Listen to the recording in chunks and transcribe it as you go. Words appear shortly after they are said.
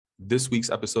This week's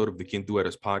episode of the Quien Tú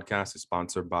Eres podcast is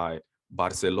sponsored by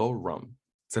Barceló Rum.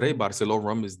 Today, Barceló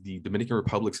Rum is the Dominican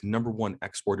Republic's #1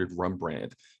 exported rum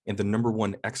brand and the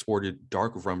 #1 exported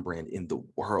dark rum brand in the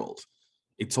world.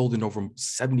 It's sold in over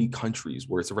 70 countries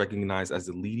where it's recognized as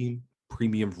the leading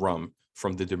premium rum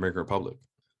from the Dominican Republic.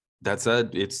 That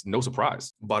said, it's no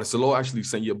surprise. Barceló actually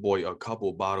sent your boy a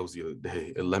couple bottles the other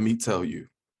day, and let me tell you,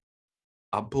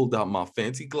 I pulled out my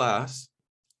fancy glass,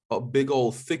 a big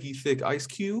old thick ice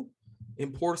cube,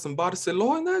 and poured some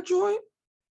Barceló in that joint.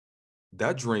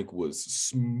 That drink was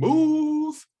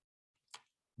smooth,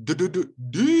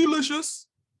 delicious.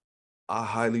 I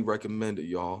highly recommend it,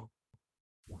 y'all.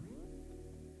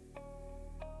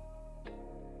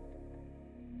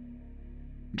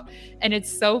 And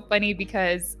it's so funny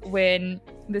because when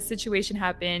the situation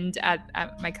happened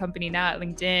at my company now at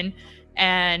LinkedIn,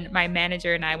 and my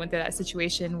manager and I went through that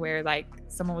situation where like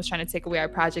someone was trying to take away our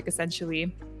project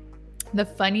essentially, the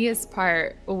funniest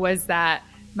part was that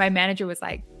my manager was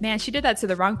like, man, she did that to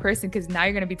the wrong person because now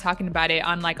you're going to be talking about it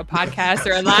on like a podcast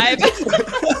or a live.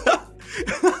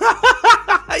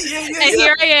 And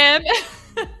here I am.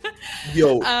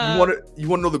 Yo, you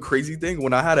want to know the crazy thing?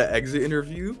 When I had an exit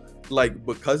interview, like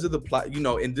because of the plot,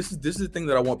 and this is the thing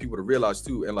that I want people to realize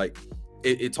too, and like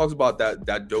it talks about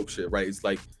that dope shit, right? It's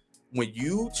like when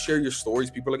you share your stories,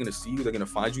 people are going to see you, they're going to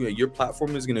find you, and your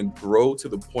platform is going to grow to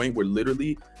the point where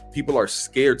literally people are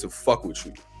scared to fuck with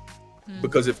you.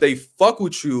 Because if they fuck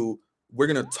with you, we're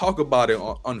going to talk about it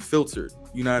on Unfiltered.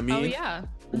 You know what I mean? Oh, yeah.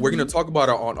 We're going to talk about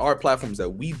it on our platforms that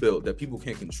we built that people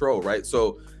can't control, right?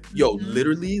 So,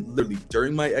 literally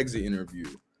during my exit interview,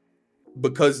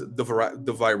 because the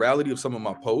virality of some of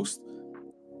my posts,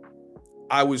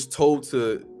 I was told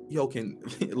to,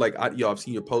 I've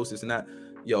seen your posts, this and that.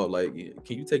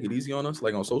 Can you take it easy on us,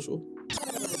 like on social?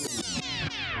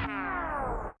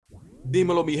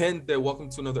 Dímelo, mi gente. Welcome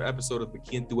to another episode of the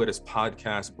Quien Tú Eres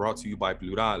podcast brought to you by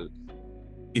Plural.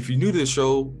 If you're new to the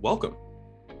show, welcome.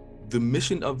 The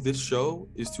mission of this show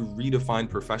is to redefine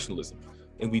professionalism.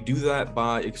 And we do that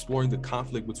by exploring the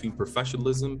conflict between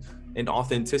professionalism and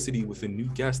authenticity with a new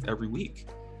guest every week.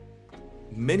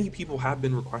 Many people have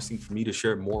been requesting for me to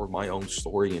share more of my own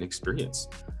story and experience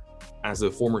as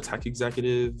a former tech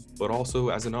executive, but also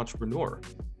as an entrepreneur.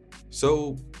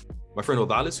 So my friend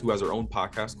Odalys, who has her own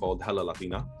podcast called Hella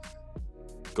Latina,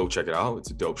 go check it out. It's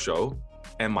a dope show.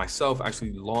 And myself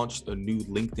actually launched a new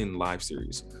LinkedIn live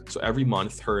series. So every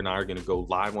month, her and I are going to go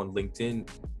live on LinkedIn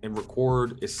and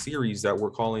record a series that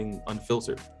we're calling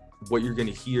Unfiltered. What you're going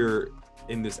to hear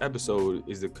in this episode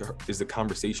is the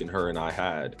conversation her and I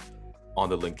had on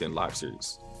the LinkedIn live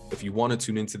series. If you want to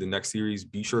tune into the next series,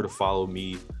 be sure to follow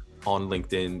me on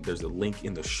LinkedIn. There's a link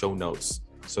in the show notes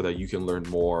so that you can learn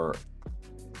more,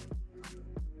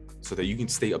 so that you can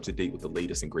stay up to date with the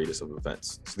latest and greatest of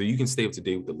events, so that you can stay up to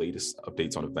date with the latest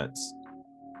updates on events.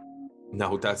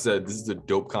 Now, with that said, this is a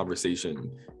dope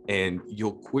conversation, and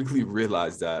you'll quickly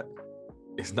realize that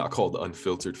it's not called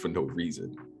Unfiltered for no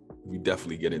reason. We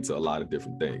definitely get into a lot of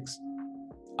different things.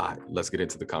 All right, let's get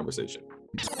into the conversation.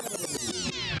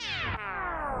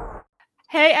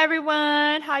 Hey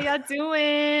everyone, how y'all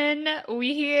doing?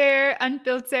 We here,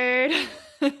 Unfiltered,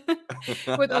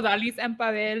 with Odalys and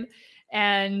Pabel.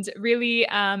 And really,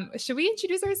 should we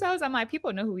introduce ourselves? I'm like,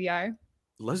 people know who we are.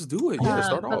 Let's do it. Yeah,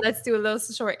 start off. But let's do a little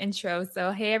short intro.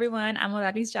 So, hey everyone, I'm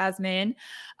Odalys Jasmine,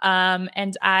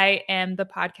 and I am the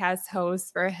podcast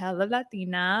host for Hella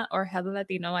Latina or Hella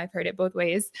Latino. I've heard it both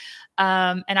ways,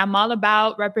 and I'm all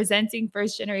about representing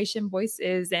first-generation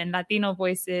voices and Latino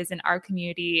voices in our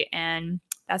community. And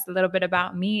that's a little bit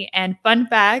about me. And fun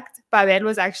fact, Pabel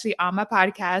was actually on my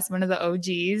podcast, one of the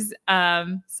OGs.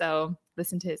 So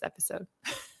listen to his episode.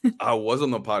 I was on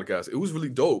the podcast. It was really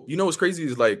dope. You know what's crazy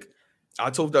is like, I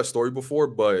told that story before,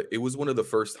 but it was one of the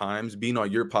first times being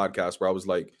on your podcast where I was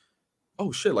like,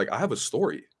 oh shit, like I have a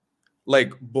story.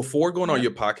 Like before going on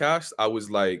your podcast, I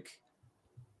was like,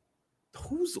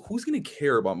 who's gonna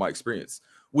care about my experience?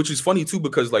 Which is funny too,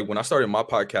 because like when I started my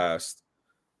podcast,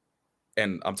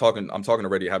 and I'm talking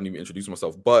already, I haven't even introduced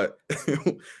myself, but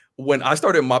when I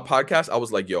started my podcast, I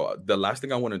was like, yo, the last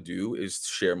thing I want to do is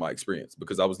share my experience,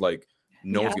 because I was like,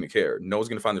 no one's gonna care, no one's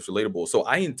gonna find this relatable. So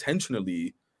I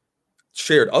intentionally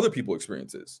shared other people's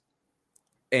experiences.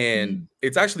 And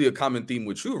it's actually a common theme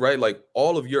with you, right? Like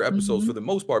all of your episodes, for the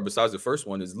most part, besides the first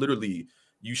one, is literally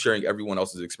you sharing everyone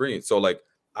else's experience. So like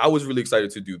I was really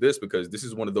excited to do this because this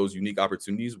is one of those unique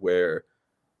opportunities where,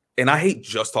 and I hate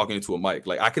just talking into a mic.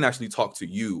 Like I can actually talk to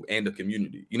you and the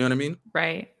community. You know what I mean?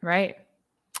 Right.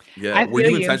 Yeah. Were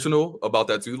you intentional about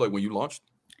that too? Like when you launched?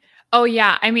 Oh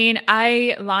yeah. I mean,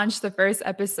 I launched the first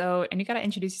episode, and you got to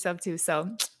introduce yourself too.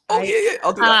 So Oh yeah,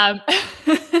 I'll do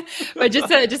that. But just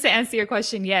to answer your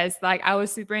question, yes, like I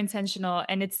was super intentional,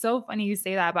 and it's so funny you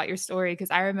say that about your story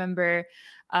because I remember,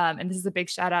 and this is a big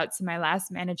shout out to my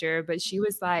last manager, but she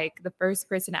was like the first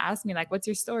person to ask me like, "What's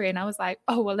your story?" And I was like,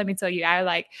 "Oh well, let me tell you, I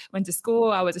like went to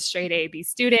school, I was a straight A B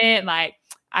student, like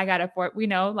I got a four,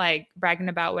 like bragging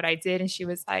about what I did," and she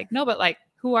was like, "No, but like,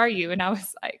 who are you?" And I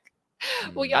was like,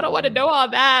 well, y'all don't want to know all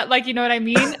that. Like, you know what I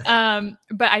mean?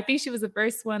 But I think she was the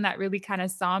first one that really kind of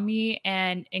saw me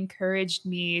and encouraged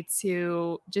me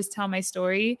to just tell my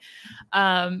story.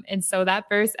 And so that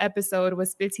first episode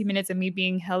was 15 minutes of me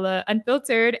being hella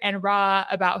unfiltered and raw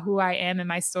about who I am and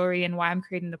my story and why I'm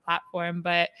creating the platform.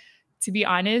 But to be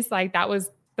honest, like that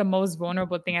was the most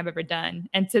vulnerable thing I've ever done.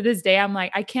 And to this day, I'm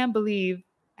like, I can't believe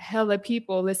hella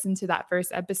people listen to that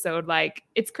first episode. Like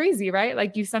it's crazy, right?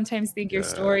 Like you sometimes think your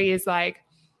story is like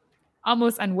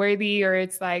almost unworthy, or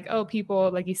it's like, oh,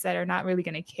 people, like you said, are not really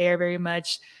going to care very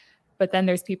much. But then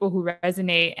there's people who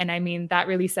resonate. And I mean, that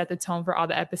really set the tone for all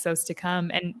the episodes to come.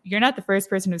 And you're not the first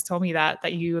person who's told me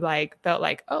that you like felt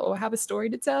like, oh, I have a story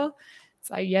to tell.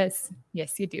 It's like, yes,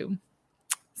 you do.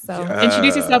 So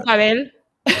introduce yourself, Pabel.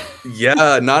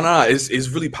 Yeah, no, it's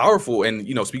really powerful. And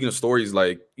speaking of stories,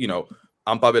 like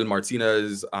I'm Pabel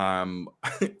Martinez.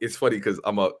 It's funny because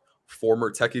I'm a former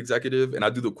tech executive, and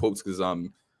I do the quotes because I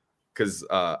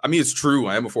mean it's true.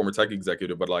 I am a former tech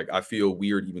executive, but like I feel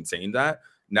weird even saying that.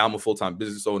 Now I'm a full-time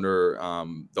business owner,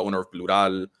 the owner of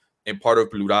Plural, and part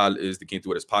of Plural is the Quien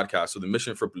Tú Eres podcast. So the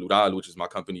mission for Plural, which is my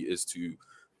company, is to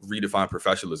redefine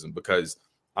professionalism, because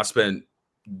I spent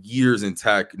years in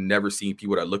tech never seeing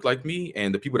people that look like me,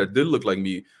 and the people that did look like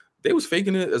me, they was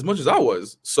faking it as much as I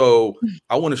was. So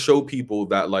I want to show people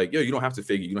that like, you don't have to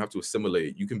fake it, you don't have to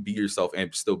assimilate, you can be yourself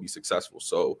and still be successful.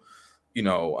 So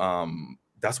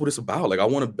that's what it's about. Like I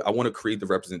want to create the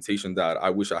representation that I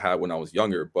wish I had when I was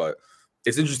younger. But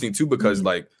it's interesting too, because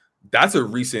like that's a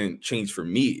recent change for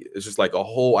me. It's just like a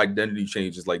whole identity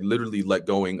change. Is like literally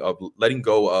letting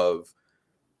go of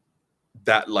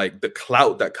that, like the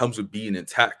clout that comes with being in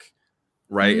tech,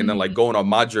 right? And then like going on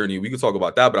my journey. We could talk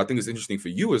about that, but I think it's interesting for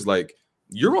you is like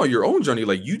you're on your own journey.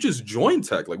 Like you just joined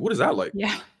tech. Like what is that like?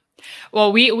 Yeah.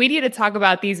 Well, we need to talk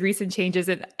about these recent changes,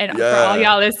 and for all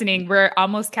y'all listening, we're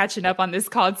almost catching up on this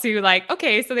call too. Like,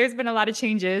 okay, so there's been a lot of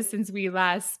changes since we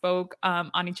last spoke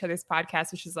on each other's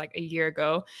podcast, which was like a year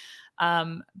ago.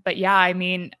 But yeah, I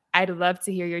mean, I'd love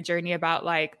to hear your journey about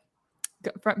like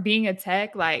from being a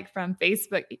tech, like from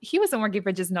Facebook. He wasn't working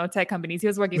for just no tech companies. He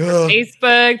was working for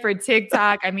Facebook, for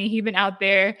TikTok. I mean, he's been out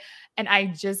there, and I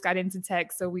just got into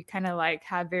tech. So we kind of like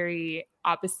have very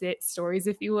opposite stories,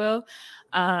 if you will.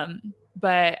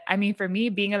 But I mean, for me,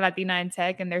 being a Latina in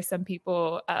tech, and there's some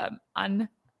people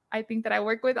I think that I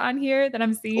work with on here that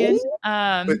I'm seeing.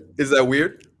 Is that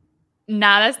weird?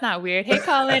 Nah, that's not weird. Hey,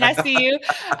 Colin, I see you.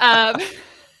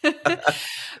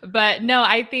 But no,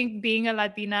 I think being a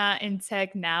Latina in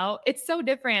tech now, it's so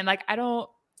different. Like I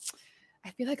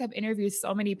feel like I've interviewed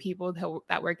so many people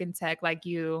that work in tech like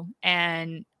you.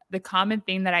 And the common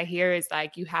thing that I hear is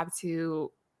like, you have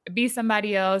to be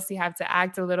somebody else. You have to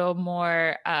act a little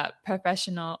more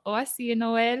professional. Oh, I see you,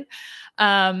 Noel.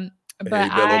 But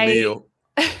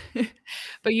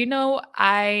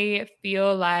I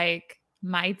feel like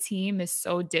my team is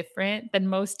so different than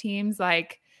most teams.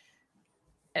 Like,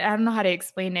 I don't know how to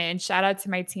explain it. And shout out to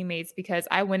my teammates, because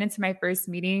I went into my first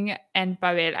meeting and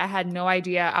Pabel, I had no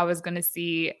idea I was going to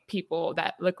see people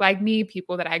that look like me,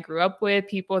 people that I grew up with,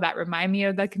 people that remind me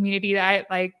of the community that I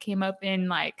like came up in.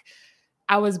 Like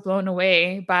I was blown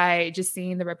away by just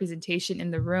seeing the representation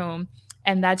in the room.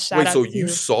 And that's shout out. So you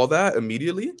saw that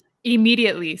immediately?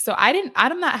 Immediately. So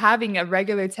I'm not having a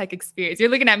regular tech experience. You're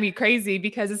looking at me crazy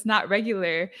because it's not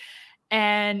regular.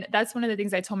 And that's one of the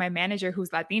things I told my manager,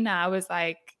 who's Latina. I was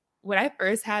like, when I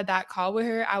first had that call with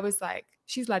her, I was like,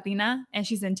 she's Latina and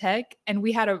she's in tech. And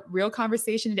we had a real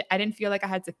conversation. I didn't feel like I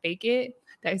had to fake it.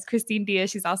 That is Christine Diaz.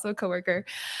 She's also a coworker.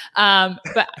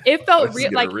 But it felt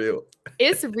real. Like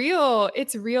it's real.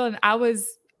 It's real. And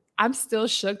I'm still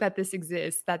shook that this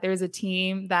exists, that there's a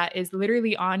team that is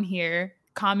literally on here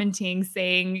commenting,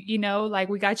 saying, like,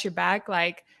 we got your back,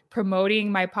 like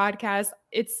promoting my podcast.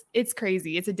 It's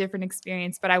crazy. It's a different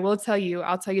experience. But I will tell you,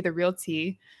 I'll tell you the real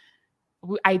tea.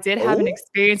 I did have an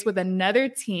experience with another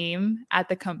team at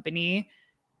the company,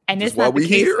 and it's not the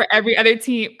case for every other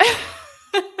team.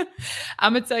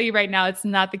 I'm going to tell you right now, it's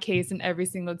not the case in every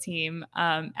single team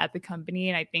at the company.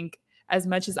 And I think as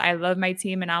much as I love my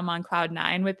team and I'm on cloud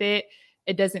 9 with it,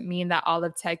 it doesn't mean that all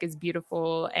of tech is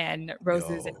beautiful and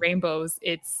roses and rainbows.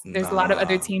 There's a lot of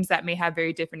other teams that may have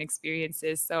very different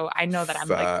experiences. So I know that I'm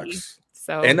lucky.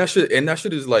 So and that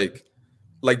shit is like,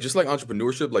 like just like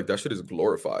entrepreneurship, like that shit is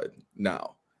glorified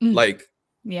now. Mm. Like,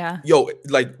 Yeah. yo,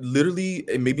 like literally,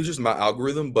 and maybe it's just my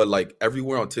algorithm, but like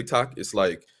everywhere on TikTok, it's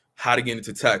like how to get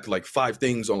into tech, like 5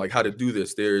 things on like how to do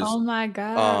this. There's Oh my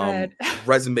God.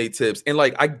 resume tips, and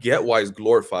like I get why it's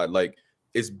glorified. Like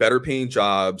it's better paying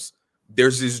jobs.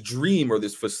 There's this dream or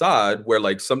this facade where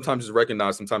like sometimes it's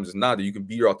recognized, sometimes it's not, that you can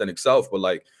be your authentic self, but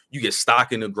like you get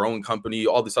stock in a growing company,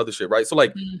 all this other shit, right? So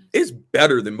like it's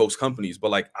better than most companies, but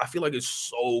like I feel like it's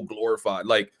so glorified.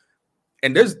 Like,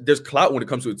 and there's clout when it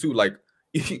comes to it too. Like,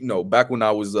 you know, back when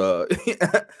I was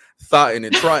thoughting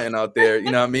and trying out there,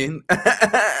 you know what I mean?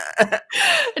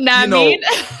 Nah, You know, mean.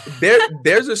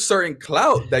 there's a certain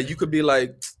clout that you could be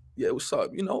like, yeah, what's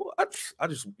up? You know,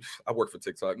 I work for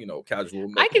TikTok, you know,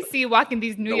 casual. I can see you walking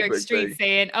these New no York big streets thing.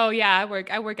 saying, "Oh yeah, I work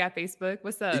at Facebook.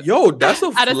 What's up?" Yo, that's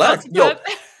a At a flex. salsa Yo, club.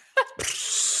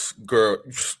 girl.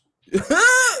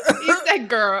 You said,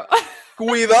 "Girl."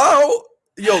 Cuidado.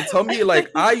 Yo, tell me, like,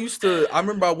 I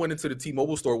remember I went into the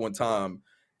T-Mobile store one time,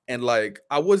 and like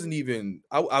I wasn't even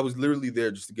I was literally there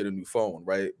just to get a new phone,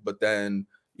 right? But then,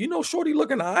 you know, shorty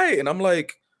looking eye, and I'm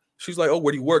like, she's like, "Oh,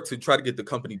 where do you work?" To try to get the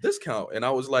company discount. And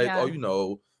I was like, Yeah. "Oh, you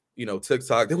know,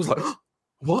 TikTok." They was like,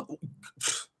 what?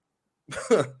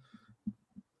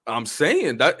 I'm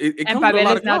saying that it And comes with a Pabel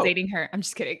lot is of now clout. dating her. I'm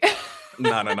just kidding.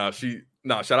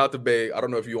 Nah, shout out to Bay. I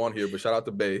don't know if you on here, but shout out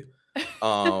to Bay.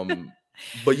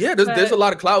 But yeah, there's a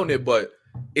lot of clout in it, but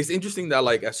it's interesting that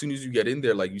like as soon as you get in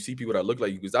there, like you see people that look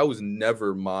like you, because that was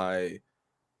never my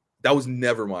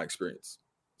experience.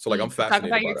 So like I'm Talk fascinated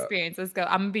about your by that. experience. Let's go.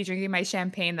 I'm gonna be drinking my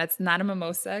champagne. That's not a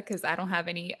mimosa because I don't have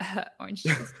any orange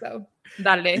juice. So,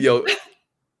 dale.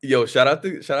 Yo, shout out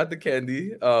to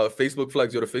Candy. Facebook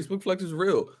flex. Yo, the Facebook flex is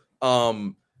real.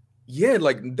 Yeah,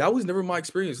 like that was never my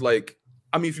experience. Like,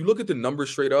 I mean, if you look at the numbers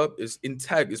straight up, it's in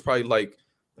tech, it's probably like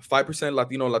 5%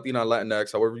 Latino, Latina,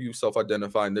 Latinx, however you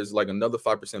self-identify, and there's like another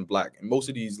 5% black. And most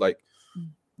of these like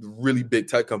really big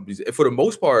tech companies, and for the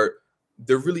most part,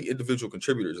 they're really individual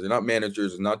contributors. They're not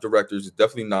managers, they're not directors, it's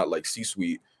definitely not like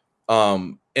C-suite.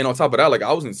 And on top of that, like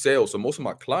I was in sales, so most of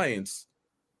my clients,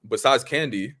 besides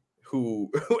Candy,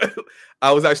 who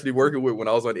I was actually working with when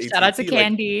I was on AT&T, Shout out to like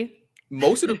Candy.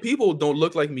 most of the people don't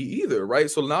look like me either, right?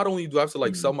 So not only do I have to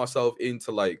like sell myself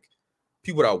into like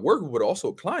people that I work with, but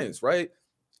also clients, right?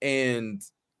 And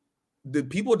the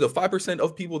 5%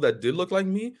 of people that did look like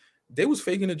me, they was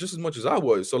faking it just as much as I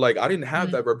was. So like I didn't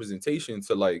have that representation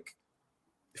to like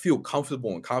feel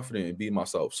comfortable and confident in being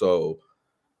myself. So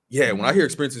yeah, when I hear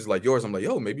experiences like yours, I'm like,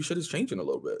 yo, maybe shit is changing a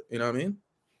little bit. You know what I mean?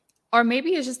 Or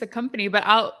maybe it's just the company, but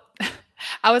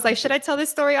I was like, should I tell this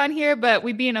story on here? But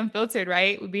we being unfiltered,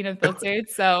 right? We being unfiltered.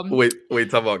 So Wait,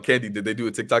 talk about Candy. Did they do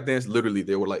a TikTok dance? Literally,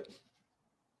 they were like,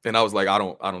 and I was like, I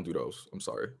don't do those. I'm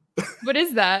sorry. what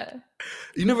is that?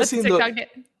 You never That's seen TikTok.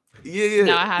 Yeah.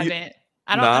 No, I haven't.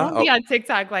 I don't be on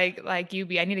TikTok like you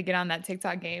be. I need to get on that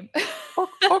TikTok game.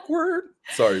 Awkward.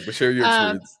 Sorry, but share your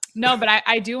experience. No, but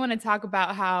I do want to talk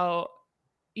about how,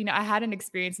 I had an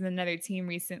experience in another team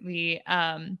recently.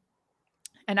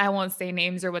 And I won't say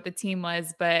names or what the team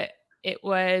was, but it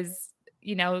was,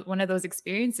 one of those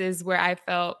experiences where I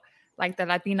felt like the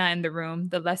Latina in the room,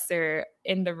 the lesser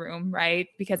in the room, right?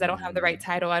 Because I don't have the right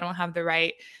title. I don't have the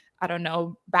right, I don't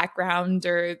know, background,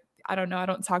 or I don't know, I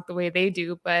don't talk the way they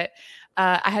do. But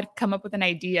I had come up with an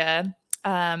idea,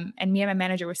 and me and my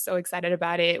manager were so excited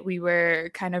about it. We were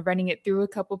kind of running it through a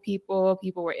couple people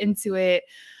were into it.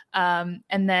 And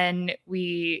then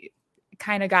we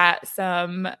kind of got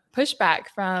some pushback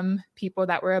from people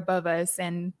that were above us,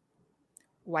 and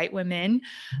white women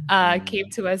came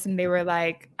to us and they were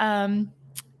like,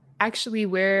 actually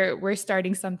we're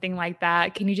starting something like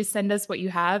that. Can you just send us what you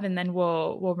have and then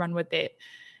we'll run with it?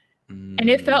 And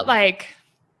it felt like,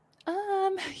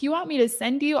 you want me to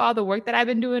send you all the work that I've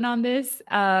been doing on this,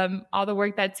 all the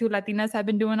work that 2 Latinas have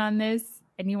been doing on this,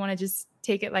 and you want to just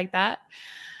take it like that?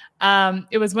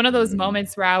 It was one of those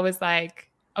moments where I was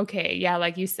like, okay, yeah,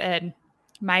 like you said,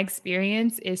 my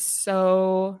experience is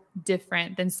so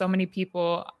different than so many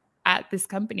people at this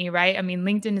company, right? I mean,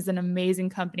 LinkedIn is an amazing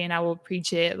company and I will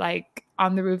preach it like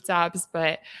on the rooftops,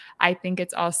 but I think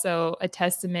it's also a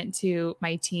testament to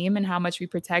my team and how much we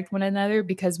protect one another,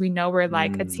 because we know we're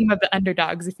like a team of the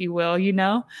underdogs, if you will,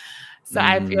 So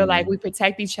I feel like we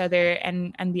protect each other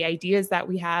and the ideas that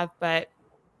we have, but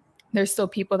there's still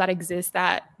people that exist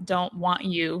that don't want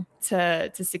you to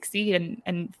succeed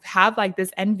and have like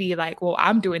this envy, like, well,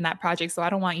 I'm doing that project, so I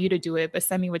don't want you to do it, but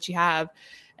send me what you have.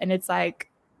 And it's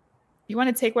like, you want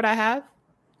to take what I have?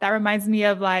 That reminds me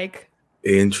of like,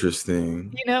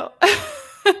 interesting.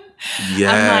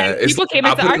 I'm like, Yeah, it's people came I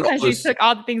into put our in all country, this. took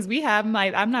all the things we have. I'm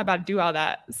like, I'm not about to do all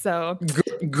that. So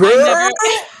I Girl. never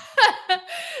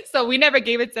so we never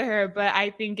gave it to her, but I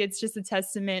think it's just a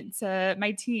testament to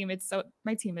my team.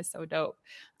 My team is so dope.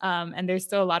 And there's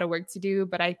still a lot of work to do,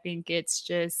 but I think it's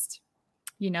just,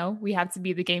 we have to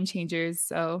be the game changers.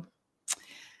 So,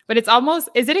 but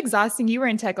is it exhausting? You were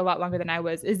in tech a lot longer than I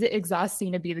was. Is it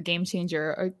exhausting to be the game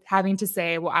changer, or having to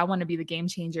say, well, I want to be the game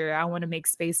changer. I want to make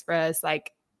space for us.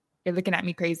 Like, you're looking at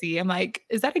me crazy. I'm like,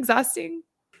 is that exhausting?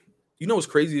 You know what's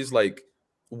crazy is like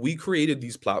we created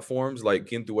these platforms like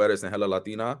Quien Tú Eres and Hella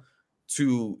Latina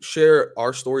to share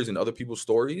our stories and other people's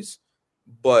stories,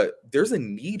 but there's a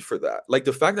need for that. Like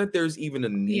the fact that there's even a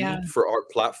Yeah. need for our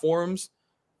platforms,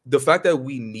 the fact that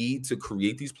we need to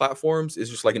create these platforms is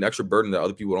just like an extra burden that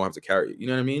other people don't have to carry. You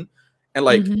know what I mean? And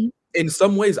like Mhm. in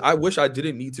some ways, I wish I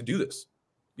didn't need to do this.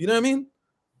 You know what I mean?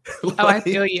 Oh, I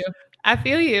feel Like, you. I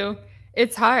feel you.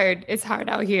 It's hard. It's hard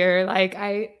out here. Like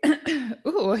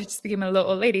ooh, I just became a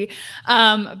little old lady.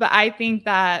 But I think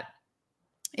that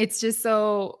it's just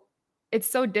it's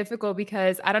so difficult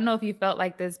because I don't know if you felt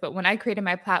like this, but when I created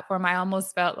my platform, I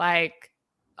almost felt like,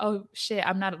 oh shit,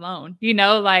 I'm not alone.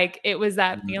 Like it was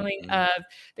that feeling mhm, of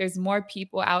there's more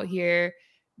people out here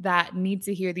that need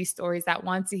to hear these stories, that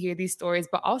want to hear these stories,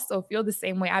 but also feel the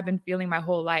same way I've been feeling my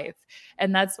whole life.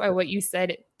 And that's why what you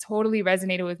said it totally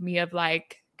resonated with me of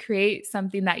like, create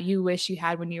something that you wish you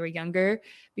had when you were younger.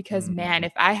 Because man, mhm,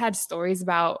 if I had stories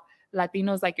about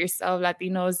Latinos like yourself,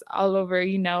 Latinos all over,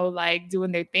 like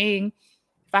doing their thing.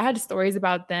 If I had stories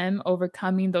about them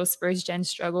overcoming those first gen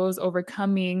struggles,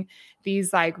 overcoming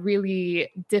these like really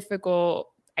difficult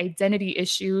identity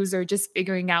issues, or just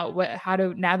figuring out how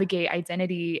to navigate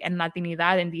identity and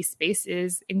Latinidad in these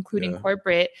spaces, including yeah,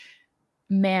 corporate,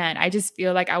 man, I just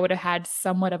feel like I would have had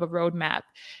somewhat of a roadmap.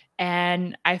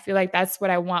 And I feel like that's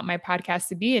what I want my podcast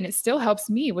to be. And it still helps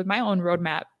me with my own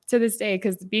roadmap to this day,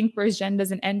 because being first gen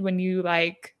doesn't end when you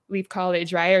like leave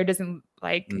college, right? Or doesn't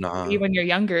like be nah, when you're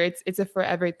younger. It's a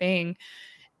forever thing.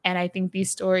 And I think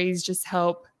these stories just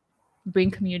help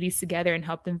bring communities together and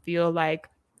help them feel like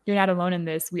you're not alone in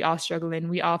this. We all struggling.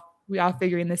 We all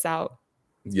figuring this out.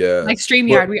 yeah, Like but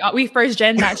StreamYard, we first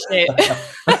gen that shit.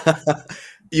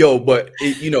 yo, but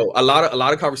a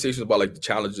lot of conversations about like the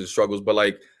challenges and struggles, but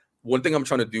like one thing I'm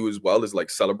trying to do as well is like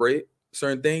celebrate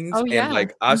certain things. Oh And yeah.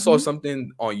 like I saw Mhm.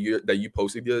 something on you that you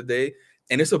posted the other day,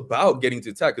 and it's about getting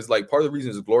to tech. Because like part of the reason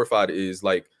it's glorified is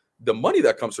like the money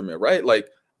that comes from it, right? Like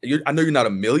I know you're not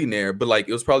a millionaire, but like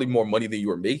it was probably more money than you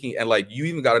were making, and like you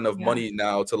even got enough Yeah. money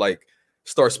now to like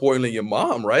start spoiling your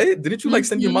mom, right? Didn't you like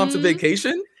send your mom to Mhm.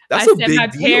 vacation? I That's a sent my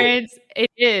big deal. parents. It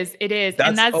is.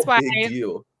 And That's a that's why big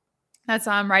deal.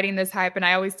 I'm writing this hype. And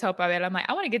I always tell Pabel, I'm like,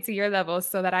 I want to get to your level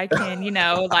so that I can,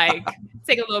 like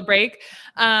take a little break.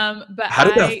 But How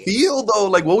did that feel though?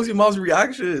 Like, what was your mom's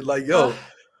reaction? Like, uh, yo,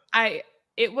 I,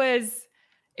 it was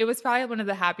probably one of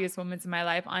the happiest moments in my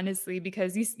life, honestly,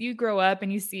 because you grow up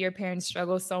and you see your parents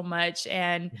struggle so much.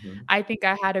 And mhm. I think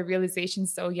I had a realization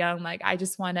so young, like I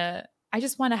just want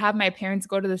to have my parents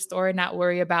go to the store and not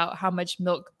worry about how much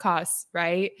milk costs,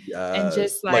 right? And Yes.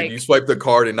 just Like you like, swipe the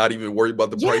card and not even worry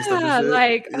about the price type of yeah, shit.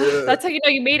 like Yeah. that's how you know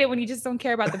you made it, when you just don't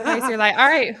care about the price. You're like, all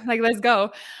right, like let's go.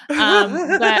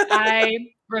 But I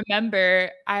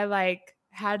remember I like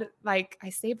had like I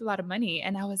saved a lot of money,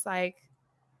 and I was like,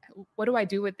 what do I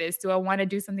do with this? Do I want to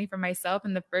do something for myself?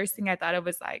 And the first thing I thought of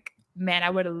was like, man, I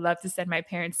would have loved to send my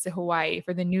parents to Hawaii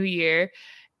for the new year.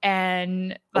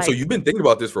 And Oh, so like, you've been thinking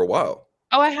about this for a while.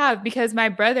 oh, I have, because my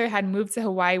brother had moved to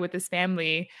Hawaii with his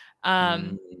family.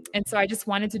 Mm. And so I just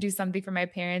wanted to do something for my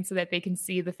parents so that they can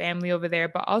see the family over there,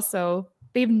 but also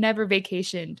they've never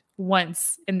vacationed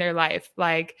once in their life.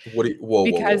 Like, What do you, whoa,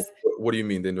 whoa, whoa. because What do you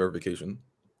mean they never vacation?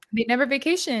 they never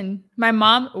vacation. My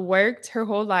mom worked her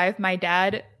whole life. My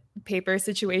dad, paper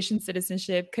situation,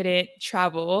 citizenship, couldn't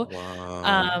travel.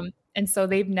 Wow. And so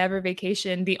they've never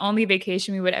vacationed. The only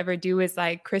vacation we would ever do is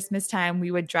like Christmas time.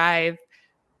 We would drive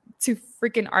to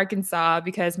freaking Arkansas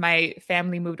because my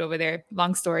family moved over there.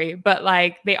 Long story. But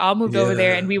like they all moved over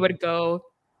there Yeah. and we would go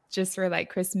just for like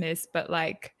Christmas. But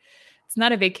like it's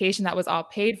not a vacation that was all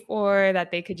paid for,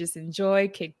 that they could just enjoy,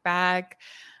 kick back.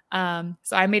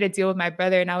 So I made a deal with my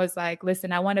brother and I was like,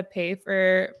 listen, I want to pay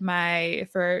for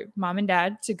mom and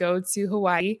dad to go to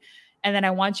Hawaii. And then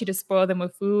I want you to spoil them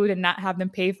with food and not have them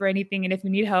pay for anything. And if you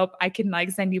need help, I can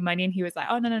like send you money. And he was like,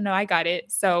 oh, no, no, no, I got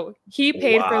it. So he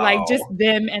paid for like just Wow.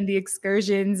 them and the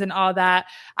excursions and all that.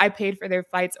 I paid for their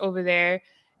flights over there.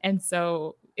 And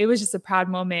so it was just a proud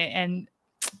moment. And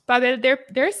But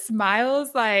their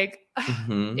smiles, like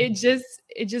Mhm.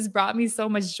 it just brought me so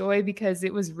much joy because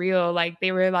it was real. Like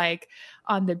they were like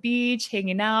on the beach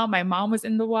hanging out. My mom was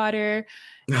in the water,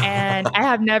 and I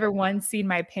have never once seen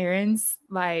my parents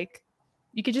like,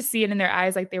 you could just see it in their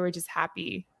eyes, like they were just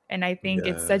happy. And I think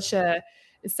Yeah.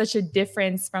 it's such a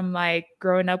difference from like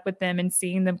growing up with them and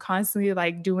seeing them constantly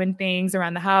like doing things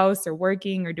around the house or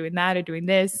working or doing that or doing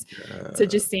this, to Yeah.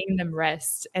 just seeing them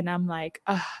rest. And I'm like,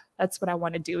 that's what I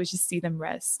want to do, is just see them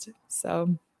rest.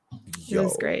 So it was Yo,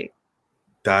 great.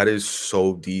 that is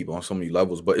so deep on so many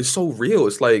levels, but it's so real.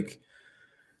 It's like,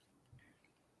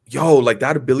 yo, like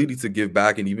that ability to give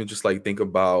back and even just like think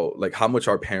about like how much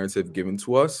our parents have given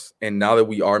to us. And now that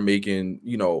we are making,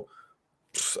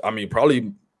 I mean,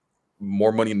 probably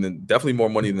definitely more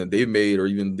money than they've made or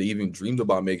even they even dreamed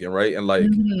about making, right? And like,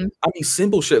 Mhm. I mean,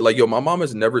 simple shit. Like, yo, my mom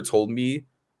has never told me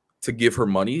to give her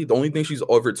money. The only thing she's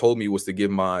ever told me was to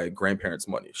give my grandparents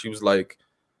money. She was like,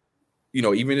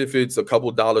 even if it's a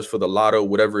couple dollars for the lotto,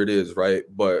 whatever it is, right?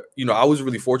 But I was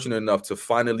really fortunate enough to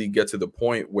finally get to the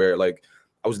point where like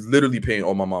I was literally paying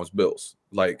all my mom's bills,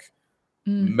 like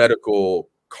Mm. medical,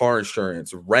 car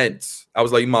insurance, rent. I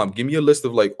was like, Mom, give me a list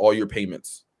of like all your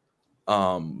payments.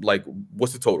 Like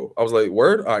what's the total? I was like,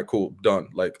 word? All right, cool, done.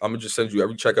 Like I'm gonna just send you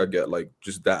every check I get, like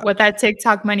just that. What that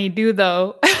TikTok money do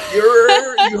though? You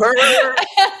heard?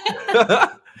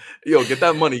 Yo, get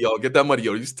that money, y'all. Get that money,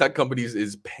 yo. These tech companies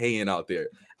is paying out there.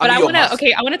 I But mean, yo,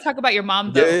 I want to talk about your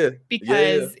mom yeah, though, yeah, yeah, yeah.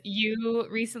 because you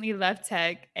recently left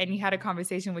tech and you had a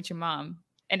conversation with your mom.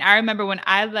 And I remember when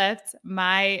I left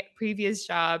my previous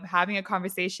job, having a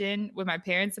conversation with my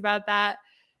parents about that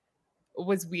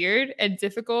was weird and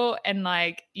difficult. And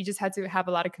like, you just had to have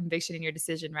a lot of conviction in your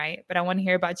decision, right? But I want to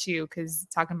hear about you, because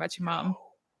talking about your mom.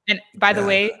 And by the Yeah.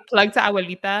 way, plug to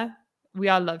Abuelita. We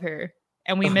all love her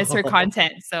and we miss her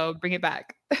content. So bring it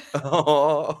back.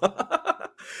 Oh.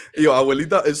 Yo,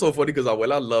 abuelita, it's so funny because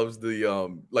abuela loves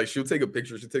the like she'll take a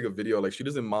picture, she'll take a video, like she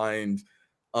doesn't mind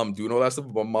doing all that stuff.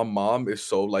 But my mom is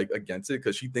so like against it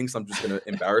because she thinks I'm just gonna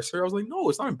embarrass her. I was like, no,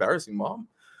 it's not embarrassing, mom.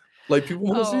 Like people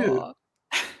want to see it. Oh.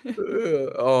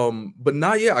 Yeah. But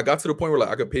now, yeah, I got to the point where like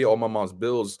I could pay all my mom's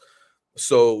bills.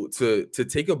 So to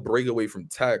take a break away from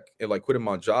tech and like quitting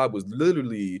my job was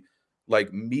literally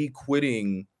like me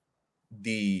quitting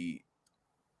the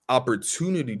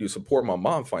opportunity to support my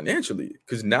mom financially.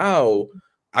 Cause now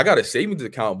I got a savings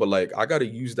account, but like I gotta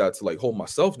use that to like hold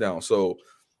myself down. So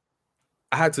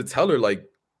I had to tell her, like,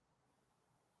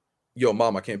 yo,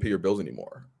 mom, I can't pay your bills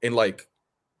anymore. And like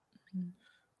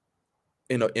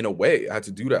in a way, I had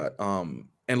to do that.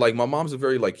 And like my mom's a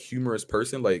very like humorous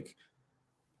person. Like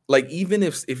even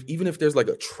if there's like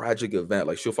a tragic event,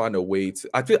 like she'll find a way to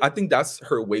I think that's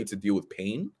her way to deal with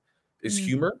pain is Mm,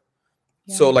 humor.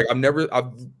 So yeah. like I've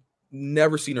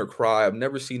never seen her cry. I've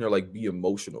never seen her like be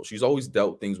emotional. She's always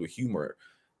dealt things with humor.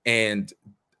 And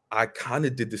I kind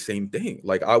of did the same thing.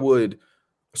 Like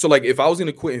so like if I was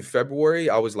gonna quit in February,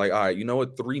 I was like, all right, you know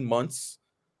what, 3 months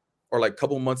or like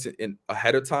couple months in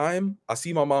ahead of time. I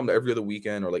see my mom every other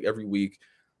weekend or like every week.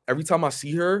 Every time I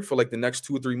see her for like the next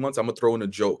 2 or 3 months, I'm gonna throw in a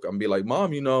joke. I'm gonna be like,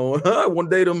 Mom, one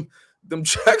day them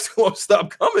checks won't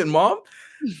stop coming, Mom.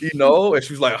 And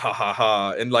she was like, ha ha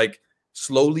ha. And like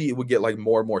slowly it would get like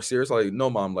more and more serious. Like, no,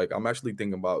 Mom, like I'm actually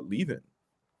thinking about leaving.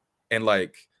 And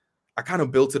like I kind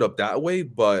of built it up that way,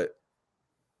 but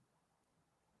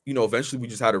eventually we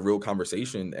just had a real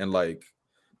conversation. And like,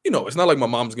 it's not like my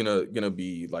mom's gonna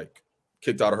be like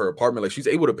kicked out of her apartment. Like she's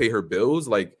able to pay her bills.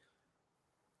 Like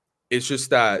it's just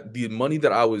that the money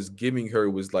that I was giving her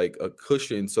was like a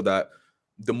cushion so that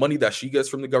the money that she gets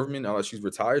from the government now that she's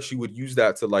retired, she would use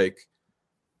that to like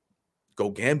go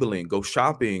gambling, go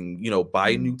shopping,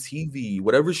 buy a Mm, new TV,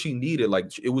 whatever she needed.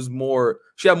 Like it was more,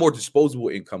 she had more disposable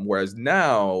income. Whereas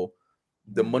now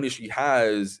the yeah. money she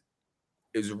has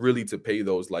is really to pay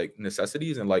those like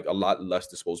necessities and like a lot less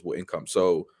disposable income.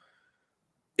 So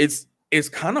it's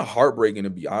kind of heartbreaking to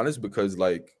be honest, because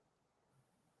like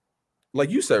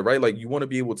you said, right? Like you want to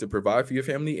be able to provide for your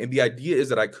family. And the idea is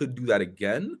that I could do that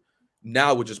again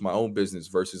now with just my own business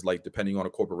versus like depending on a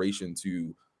corporation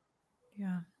to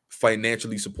Yeah.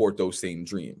 financially support those same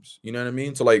dreams. You know what I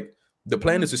mean? So like the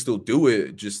plan Yeah. is to still do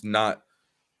it, just not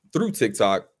through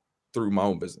TikTok, through my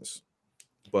own business.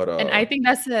 But And I think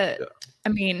yeah. I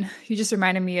mean, you just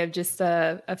reminded me of just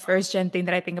a first gen thing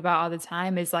that I think about all the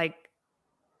time, is like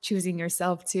choosing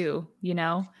yourself too, you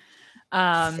know?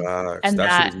 Facts. And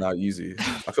That shit that is not easy.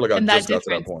 I feel like I and that just got to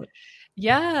that difference. point.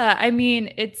 Yeah. I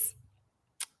mean, it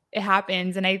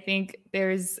happens. And I think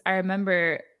I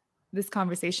remember this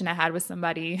conversation I had with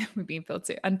somebody, we're being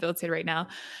unfiltered right now.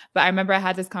 But I remember I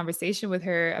had this conversation with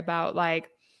her about like,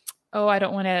 oh, I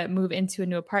don't want to move into a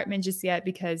new apartment just yet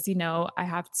because, I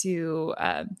have to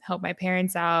help my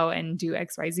parents out and do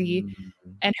XYZ. Mhm.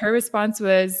 And her response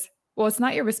was, well, it's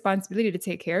not your responsibility to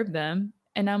take care of them.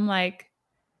 And I'm like,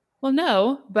 well,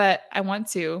 no, but I want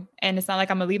to. And it's not like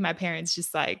I'm going to leave my parents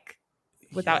just like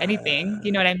without anything.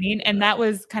 You know Yeah. what I mean? And that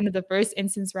was kind of the first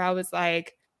instance where I was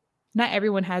like, not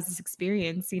everyone has this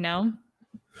experience,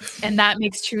 And that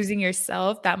makes choosing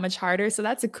yourself that much harder. So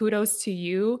that's a kudos to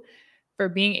you for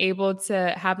being able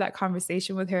to have that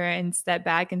conversation with her and step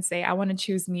back and say, I want to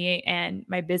choose me and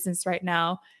my business right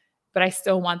now, but I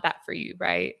still want that for you,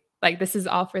 right? Like this is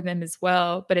all for them as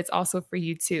well, but it's also for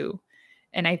you too.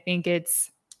 And I think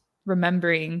it's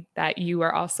remembering that you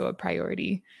are also a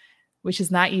priority, which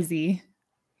is not easy,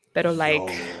 but like,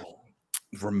 Yo,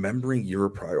 remembering your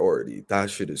priority. That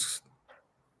shit is,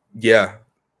 yeah.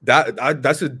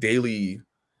 That's a daily.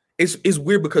 It's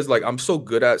weird because like I'm so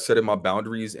good at setting my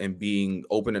boundaries and being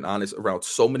open and honest around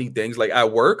so many things. Like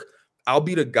at work, I'll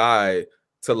be the guy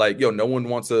to like, yo, no one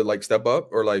wants to like step up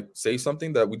or like say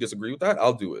something that we disagree with that.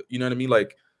 I'll do it. You know what I mean?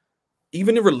 Like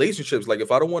even in relationships, like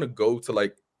if I don't want to go to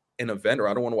like an event or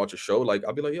I don't want to watch a show, like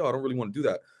I'll be like, yo, I don't really want to do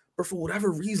that. But for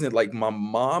whatever reason, like my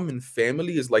mom and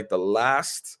family is like the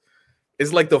last,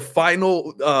 is like the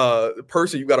final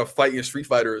person you gotta fight in Street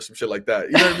Fighter or some shit like that.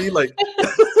 You know what I mean? Like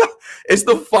it's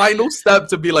the final step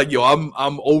to be like, yo,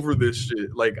 I'm over this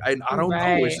shit. Like I don't know.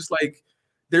 It's right. just like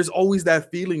there's always that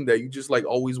feeling that you just like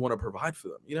always want to provide for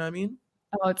them. You know what I mean?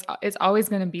 Oh, it's always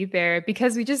going to be there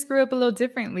because we just grew up a little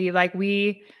differently. Like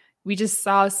we just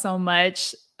saw so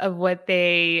much of what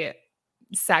they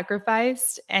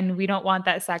sacrificed and we don't want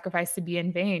that sacrifice to be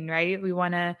in vain, right? We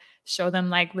want to show them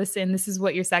like, listen, this is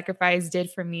what your sacrifice did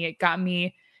for me. It got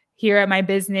me here at my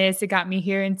business, it got me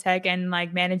here in tech and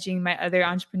like managing my other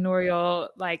entrepreneurial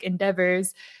like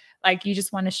endeavors. Like you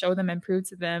just want to show them and prove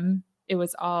to them it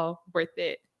was all worth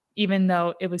it, even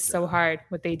though it was so hard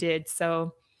what they did.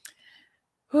 So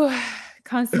whew,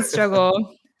 constant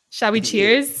struggle. Shall we Yeah.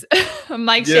 cheers? I'm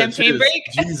like Yeah, champagne cheers.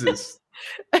 break. Jesus.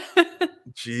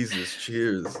 Jesus,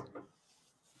 cheers.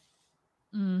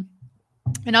 Mm.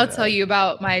 And I'll tell Yeah. you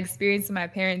about my experience with my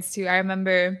parents too. I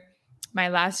remember my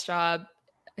last job.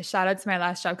 A shout out to my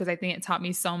last job because I think it taught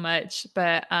me so much.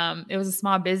 But it was a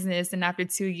small business, and after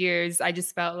 2 years, I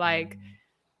just felt like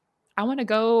I want to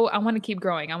go. I want to keep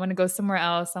growing. I want to go somewhere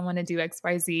else. I want to do X,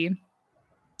 Y, Z.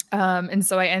 And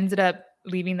so I ended up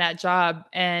leaving that job,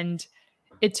 and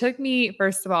it took me,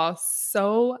 first of all,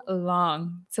 so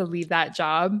long to leave that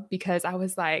job because I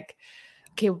was like,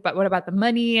 okay, but what about the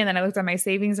money? And then I looked at my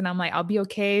savings and I'm like, I'll be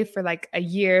okay for like a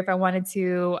year if I wanted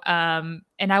to. And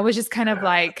I was just kind of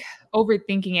like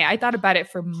overthinking it. I thought about it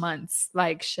for months.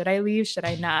 Like, should I leave? Should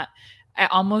I not? I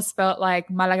almost felt like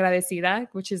malagradecida,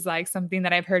 which is like something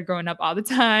that I've heard growing up all the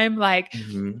time. Like,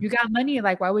 Mhm. you got money,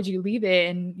 like, why would you leave it?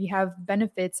 And you have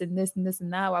benefits and this and this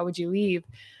and that. Why would you leave?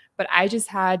 But I just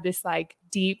had this like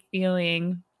deep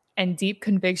feeling and deep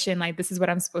conviction, like this is what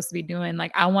I'm supposed to be doing.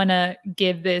 Like I want to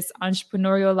give this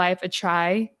entrepreneurial life a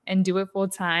try and do it full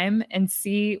time and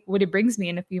see what it brings me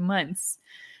in a few months.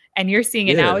 And you're seeing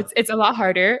it now. Yeah. It's a lot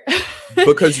harder.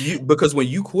 Because when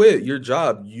you quit your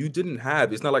job, you didn't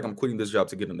have, it's not like I'm quitting this job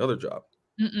to get another job.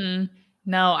 Mm-mm.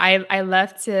 No, I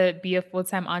left to be a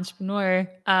full-time entrepreneur,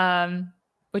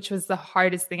 which was the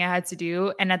hardest thing I had to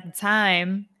do. And at the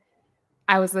time,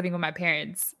 I was living with my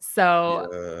parents. So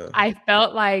Yeah. I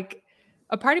felt like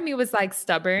a part of me was like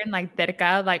stubborn, like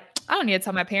terca, like I don't need to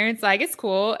tell my parents, like it's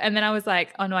cool. And then I was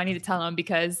like, oh no, I need to tell them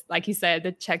because like you said,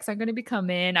 the checks aren't going to be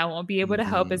coming. I won't be able to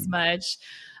help as Mhm. much.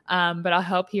 But I'll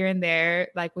help here and there,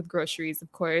 like with groceries,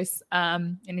 of course,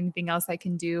 and anything else I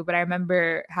can do. But I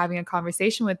remember having a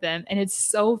conversation with them, and it's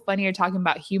so funny you're talking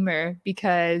about humor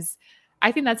because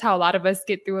I think that's how a lot of us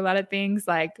get through a lot of things.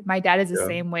 Like my dad is the Yeah.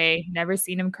 same way, never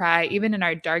seen him cry. Even in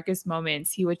our darkest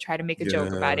moments, he would try to make a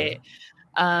joke about Yeah. it.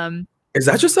 Um, Is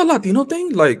that just a Latino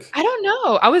thing? Like, I don't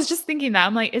know. I was just thinking that.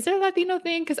 I'm like, is there a Latino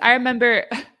thing? Because I remember,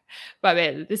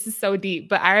 Pabel, this is so deep,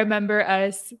 but I remember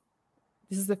us.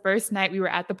 This is the first night we were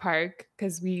at the park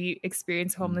because we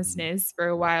experienced Mhm. homelessness for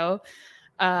a while.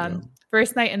 Yeah.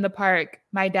 First night in the park,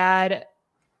 my dad,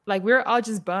 like we were all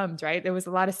just bummed, right? There was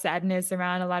a lot of sadness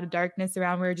around, a lot of darkness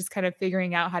around. We were just kind of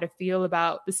figuring out how to feel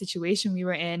about the situation we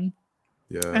were in.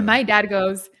 And Yeah. my dad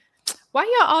goes, why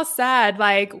y'all all sad?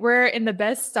 Like we're in the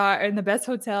best star in the best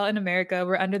hotel in America.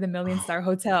 We're under the million-star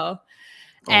hotel.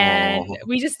 And Oh,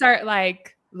 we just start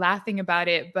like laughing about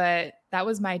it. But that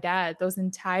was my dad. Those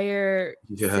entire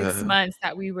six yeah. months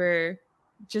that we were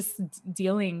just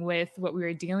dealing with what we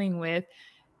were dealing with,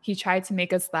 he tried to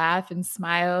make us laugh and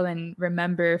smile and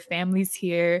remember families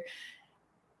here.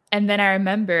 And then I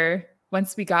remember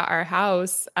once we got our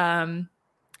house,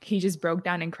 he just broke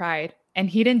down and cried. And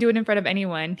he didn't do it in front of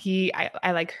anyone.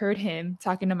 I like heard him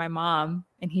talking to my mom,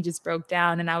 and he just broke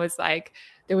down. And I was like,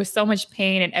 there was so much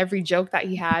pain in every joke that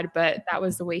he had, but that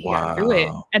was the way he got through it,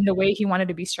 Wow. and the way he wanted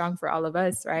to be strong for all of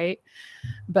us, right?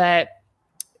 But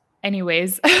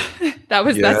anyways, that's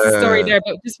the story there,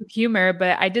 but just with humor.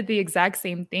 But I did the exact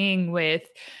same thing with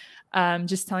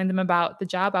just telling them about the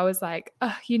job. I was like,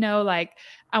 like,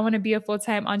 I want to be a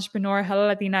full-time entrepreneur, hella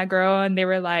Latina girl. And they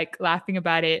were like laughing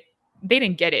about it. They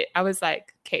didn't get it. I was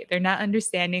like, okay, they're not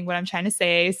understanding what I'm trying to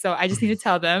say. So I just need to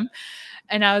tell them.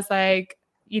 And I was like,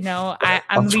 I'm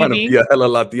trying leaving. to be a hella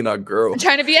Latina girl. I'm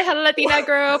trying to be a hella Latina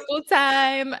girl full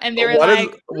time. And they were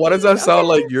why does that sound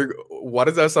like why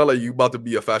does that sound like you about to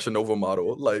be a Fashion Nova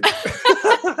model? Like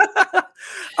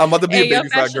I'm about to be a baby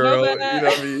fat girl. You know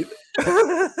what I mean?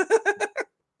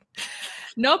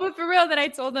 No, but for real, then I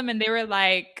told them, and they were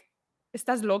like,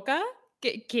 ¿Estás loca?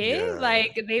 ¿Qué? Yeah.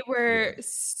 Like, they were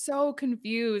so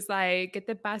confused. Like, ¿qué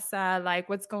te pasa? Like,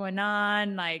 what's going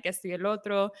on? Like, esto y el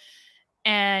otro.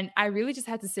 And I really just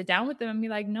had to sit down with them and be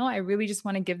like, no, I really just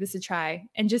want to give this a try,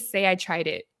 and just say I tried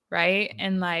it, right?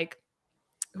 And like,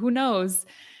 who knows?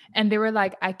 And they were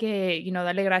like, hay que,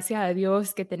 darle gracias a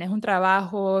Dios que tenés un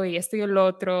trabajo y esto y el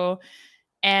otro.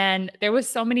 And there was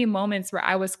so many moments where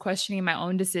I was questioning my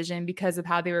own decision because of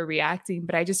how they were reacting.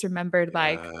 But I just remembered,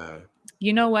 like,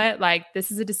 you know what? Like,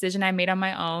 this is a decision I made on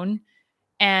my own.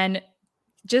 And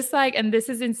just like, and this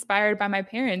is inspired by my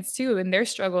parents too, and their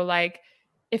struggle. Like,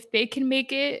 if they can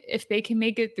make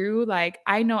it through, like,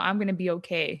 I know I'm going to be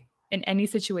okay in any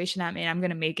situation I'm in. I'm going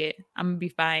to make it. I'm going to be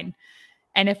fine.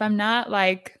 And if I'm not,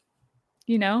 like,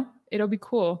 it'll be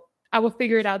cool. I will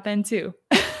figure it out then too.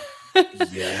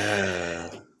 Yeah.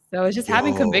 So it's just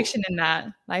having conviction in that,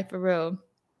 like, for real.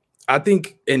 I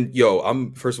think, and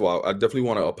I'm first of all, I definitely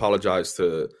want to apologize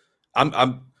to, I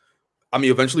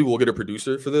mean, eventually we'll get a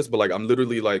producer for this, but like, I'm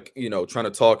literally like, trying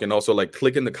to talk and also like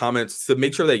click in the comments to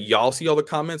make sure that y'all see all the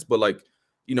comments, but like,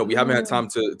 we haven't had time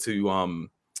to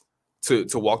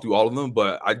walk through all of them.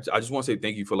 But I just want to say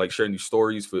thank you for like sharing these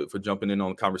stories, for jumping in on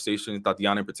the conversation.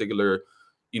 Tatiana in particular,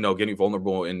 getting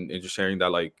vulnerable and just sharing that,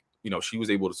 like, she was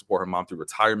able to support her mom through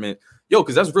retirement.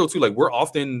 Because that's real too. Like, we're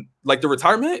often like, the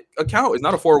retirement account is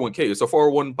not a 401k, it's a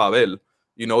 401 Pabel.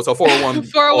 It's a 401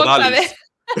 Odalys.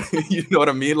 You know what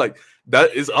I mean? Like,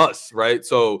 that is us, right?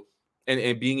 So,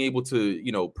 and being able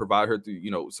to, provide her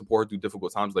through, support her through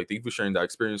difficult times. Like, thank you for sharing that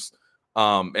experience.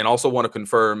 And also want to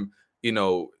confirm,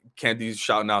 Candy's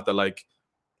shouting out that, like,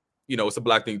 it's a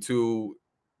Black thing too.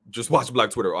 Just watch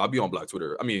Black Twitter. I'll be on Black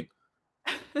Twitter. I mean,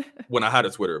 when I had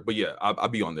a Twitter, but yeah, I'll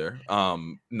be on there.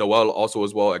 Noel also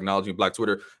as well acknowledging Black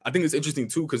Twitter. I think it's interesting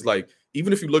too, because like,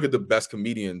 even if you look at the best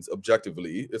comedians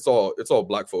objectively, it's all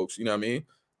Black folks. You know what I mean?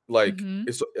 Like,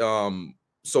 it's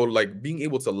so like, being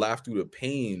able to laugh through the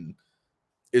pain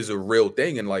is a real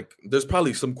thing, and like, there's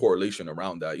probably some correlation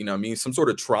around that. You know what I mean? Some sort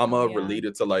of trauma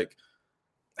related to like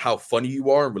how funny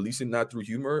you are, and releasing that through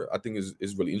humor, I think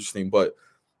is really interesting. But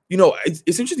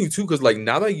it's interesting too, because like,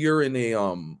 now that you're in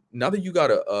now that you got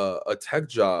a tech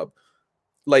job,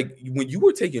 like, when you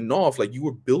were taking off, like, you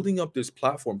were building up this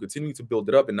platform, continuing to build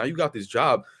it up, and now you got this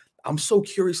job. I'm so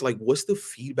curious, like, what's the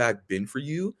feedback been for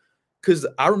you? Because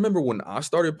I remember when I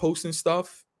started posting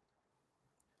stuff,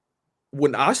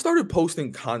 when I started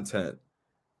posting content,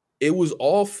 it was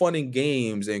all fun and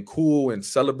games and cool and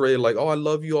celebrated, like, oh, I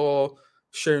love you all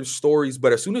sharing stories.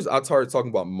 But as soon as I started talking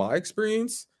about my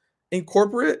experience in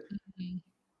corporate,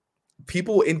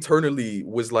 people internally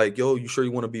was like, yo, you sure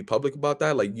you want to be public about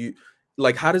that?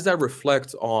 Like, how does that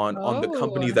reflect on the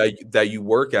company that you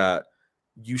work at,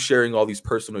 you sharing all these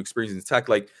personal experiences in tech?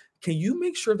 Like, can you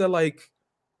make sure that, like,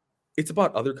 it's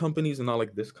about other companies and not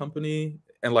like this company?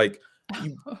 And like,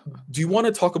 do you want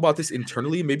to talk about this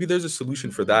internally? Maybe there's a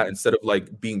solution for that instead of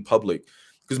like being public,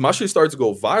 because my shit started to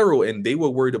go viral and they were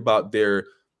worried about their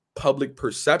public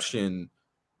perception,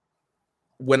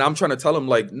 when I'm trying to tell them,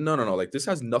 like, no, like, this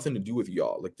has nothing to do with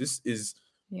y'all. Like, these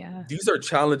are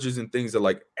challenges and things that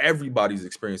like everybody's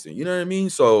experiencing. You know what I mean?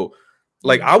 So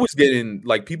like, I was getting,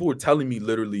 like, people were telling me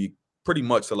literally pretty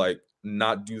much to like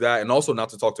not do that, and also not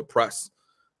to talk to press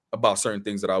about certain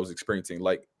things that I was experiencing.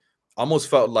 Like, almost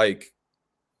felt like,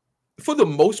 for the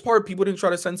most part, people didn't try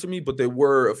to censor me, but there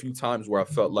were a few times where I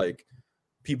felt like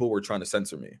people were trying to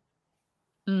censor me.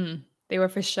 They were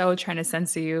for sure trying to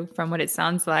censor you, from what it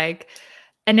sounds like.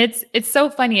 And it's so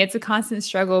funny. It's a constant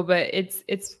struggle, but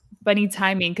it's funny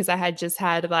timing, because I had just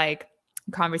had like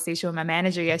a conversation with my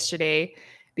manager yesterday,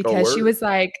 because she was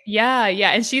like, yeah,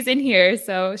 and she's in here,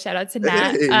 so shout out to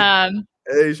Nat.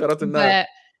 Hey, shout out to Nat. But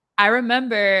I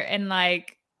remember, and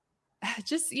like,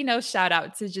 just, shout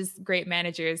out to just great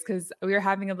managers, because we were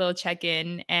having a little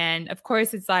check-in, and of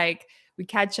course it's like we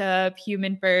catch up,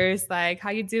 human first, like how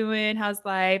you doing, how's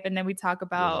life, and then we talk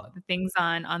about the things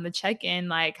on the check-in,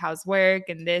 like how's work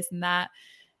and this and that.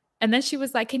 And then she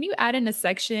was like, can you add in a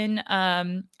section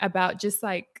about just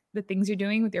like the things you're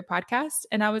doing with your podcast?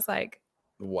 And I was like,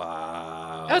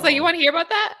 wow. you want to hear about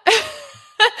that?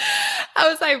 I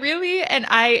was like, really? And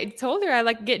I told her I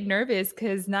like get nervous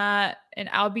because and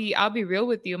I'll be real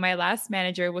with you. My last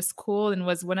manager was cool and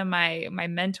was one of my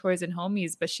mentors and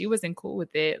homies, but she wasn't cool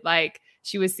with it. Like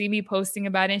she would see me posting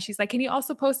about it and she's like, can you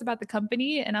also post about the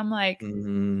company? And I'm like,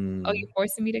 oh, you're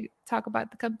forcing me to talk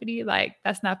about the company? Like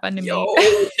that's not fun to me.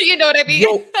 You know what I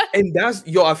mean? And that's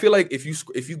I feel like if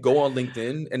you go on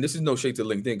LinkedIn, and this is no shade to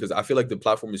LinkedIn, because I feel like the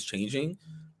platform is changing,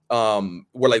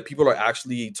 where like people are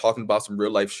actually talking about some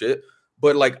real life shit.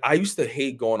 But like I used to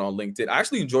hate going on LinkedIn. I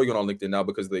actually enjoy going on LinkedIn now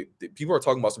because people are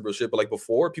talking about some real shit. But like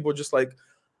before, people are just like,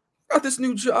 got this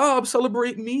new job,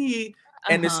 celebrate me.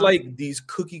 And it's like these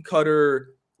cookie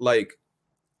cutter, like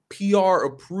PR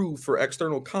approved for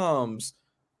external comms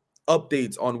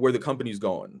updates on where the company's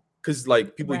going. Because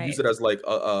like people use it as like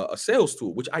a sales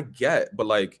tool, which I get. But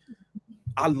like,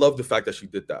 I love the fact that she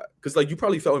did that. Because like you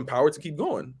probably felt empowered to keep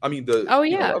going. I mean, the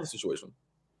other situation.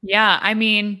 Yeah. I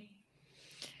mean,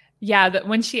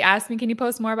 when she asked me, can you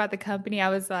post more about the company? I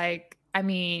was like, I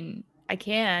mean, I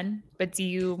can, but do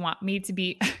you want me to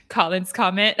be Colin's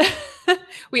comment?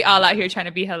 We all out here trying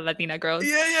to be hella Latina girls.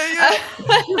 Yeah.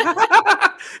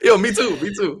 Yo, me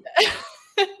too.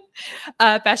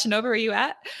 Fashion Nova, where you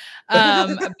at?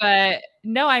 But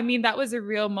no, I mean, that was a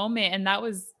real moment. And that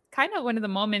was kind of one of the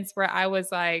moments where I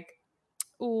was like,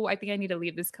 oh, I think I need to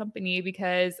leave this company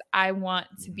because I want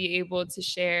to be able to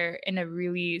share in a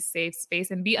really safe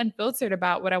space and be unfiltered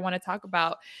about what I want to talk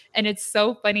about. And it's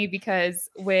so funny because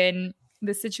when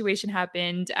the situation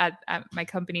happened at my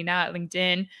company now at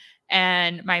LinkedIn,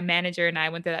 and my manager and I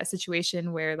went through that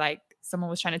situation where like someone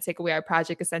was trying to take away our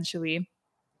project, essentially.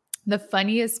 The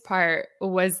funniest part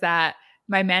was that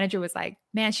my manager was like,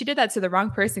 man, she did that to the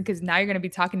wrong person because now you're going to be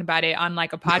talking about it on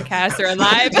like a podcast or a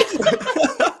live.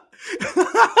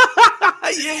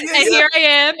 And here I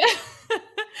am.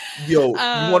 Yo,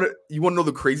 you want to know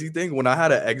the crazy thing? When I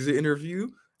had an exit interview,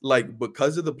 like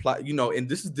because of the plot, and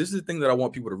this is the thing that I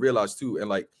want people to realize too. And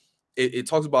like it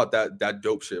talks about that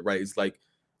dope shit, right? It's like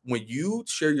when you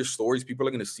share your stories, people are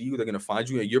going to see you, they're going to find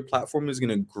you, and your platform is going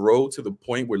to grow to the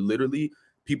point where literally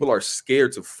people are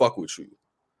scared to fuck with you.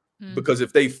 Because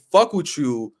if they fuck with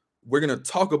you, we're going to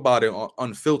talk about it on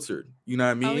Unfiltered. You know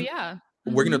what I mean? Oh, yeah.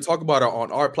 We're going to talk about it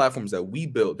on our platforms that we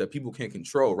built that people can't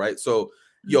control, right? So,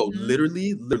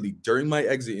 literally during my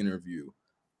exit interview,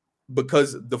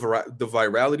 because the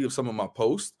virality of some of my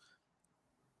posts,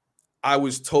 I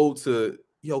was told to,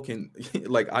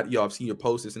 I've seen your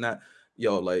posts, this and that.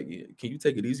 Like, can you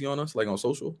take it easy on us, like on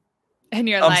social? And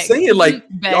you're I'm saying, like,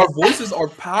 our voices are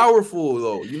powerful,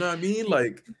 though. You know what I mean?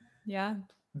 Like, yeah,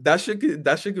 that shit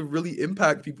could really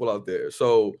impact people out there.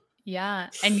 So yeah,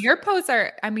 and your posts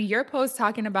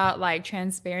talking about like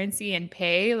transparency and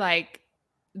pay, like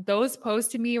those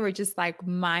posts to me were just like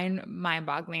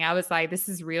mind-boggling. I was like, this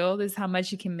is real. This is how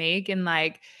much you can make, and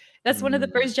like. That's one of the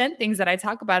first gen things that I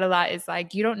talk about a lot is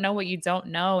like, you don't know what you don't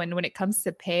know. And when it comes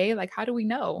to pay, like, how do we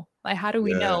know? Like, how do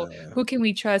we know? Who can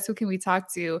we trust? Who can we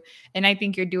talk to? And I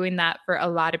think you're doing that for a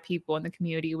lot of people in the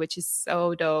community, which is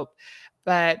so dope.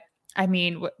 But I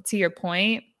mean, to your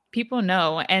point, people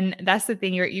know. And that's the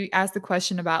thing. You asked the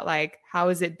question about like, how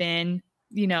has it been,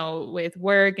 with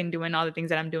work and doing all the things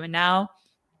that I'm doing now?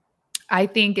 I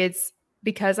think it's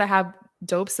because I have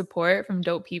dope support from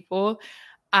dope people.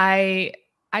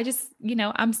 I just,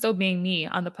 I'm still being me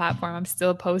on the platform. I'm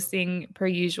still posting per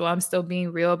usual. I'm still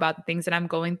being real about the things that I'm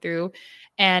going through.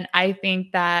 And I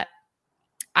think that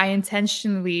I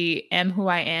intentionally am who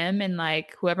I am. And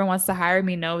like, whoever wants to hire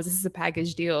me knows this is a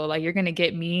package deal. Like, you're going to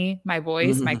get me, my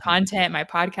voice, my content, my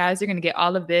podcast. You're going to get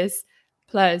all of this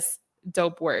plus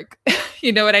dope work.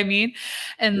 You know what I mean?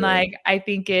 And like, I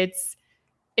think it's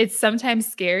sometimes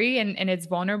scary and it's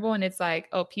vulnerable, and it's like,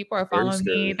 oh, people are following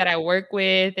me that I work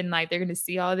with, and like they're gonna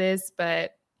see all this.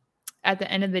 But at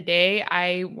the end of the day,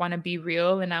 I want to be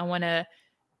real, and I want to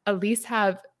at least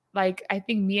have, like, I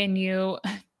think me and you,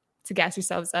 to gas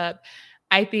yourselves up,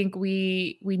 I think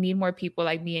we need more people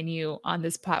like me and you on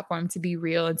this platform to be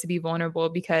real and to be vulnerable,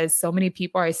 because so many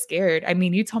people are scared. I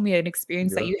mean, you told me an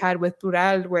experience that you had with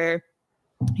Plural where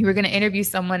you were going to interview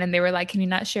someone and they were like, can you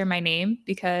not share my name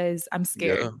because I'm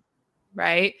scared?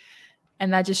 Right.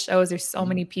 And that just shows there's so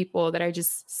many people that are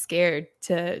just scared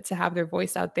to have their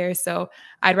voice out there. So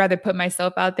I'd rather put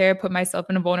myself out there, put myself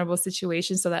in a vulnerable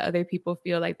situation so that other people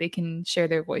feel like they can share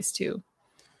their voice too.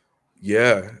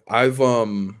 Yeah, I've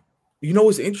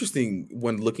it's interesting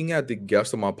when looking at the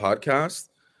guests on my podcast.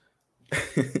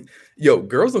 Yo,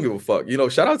 girls don't give a fuck.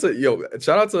 Shout out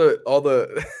to all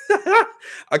the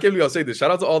I can't believe I'll say this.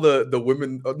 Shout out to all the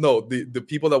women, no, the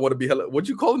people that want to be hella, what'd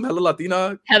you call them? Hella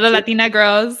Latina? Hella Latina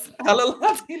girls. Hella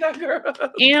Latina girls.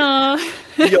 Yeah.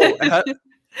 Yo,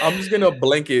 I'm just gonna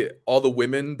blanket all the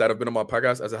women that have been on my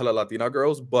podcast as a hella Latina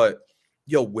girls, but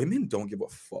yo, women don't give a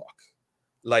fuck.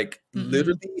 Like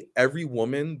literally every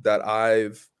woman that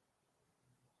I've,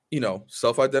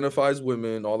 self-identifies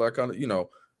women, all that kind of,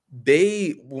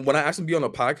 when I ask them to be on a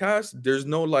podcast, there's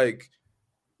no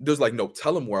no,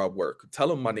 tell them where I work, tell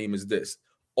them my name is this.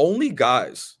 Only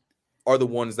guys are the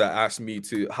ones that ask me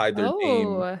to hide their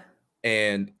name,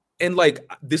 and like,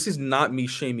 this is not me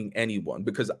shaming anyone,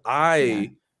 because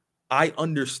I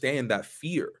understand that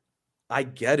fear. I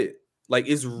get it. Like,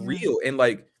 it's real, and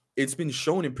like, it's been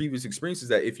shown in previous experiences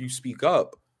that if you speak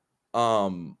up,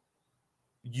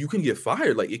 you can get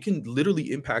fired. Like, it can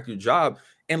literally impact your job,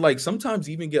 and like sometimes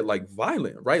even get like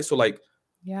violent, right? So like,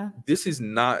 this is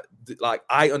not like,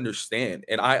 I understand,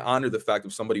 and I honor the fact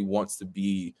if somebody wants to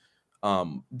be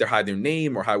they hide their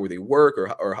name or hide where they work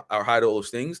or hide all those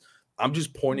things. I'm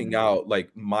just pointing out like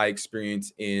my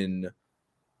experience in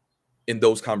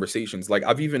those conversations. Like,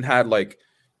 I've even had like,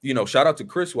 shout out to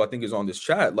Chris, who I think is on this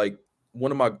chat. Like,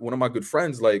 one of my good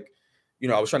friends, like,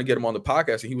 I was trying to get him on the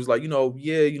podcast, and he was like,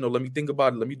 let me think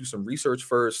about it. Let me do some research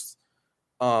first.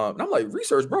 And I'm like,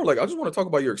 research, bro? Like, I just want to talk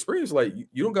about your experience. Like,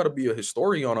 you don't got to be a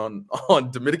historian on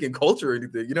Dominican culture or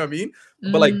anything. You know what I mean?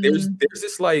 But like, there's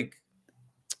this, like,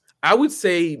 I would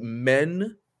say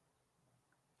men,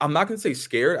 I'm not going to say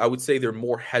scared. I would say they're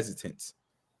more hesitant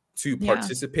to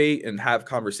participate and have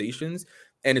conversations.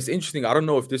 And it's interesting. I don't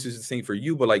know if this is the same for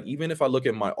you, but like, even if I look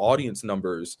at my audience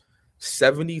numbers,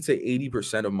 70 to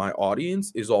 80% of my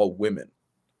audience is all women.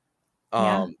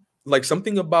 Like,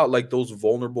 something about like those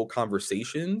vulnerable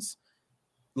conversations,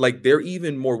 like, they're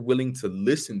even more willing to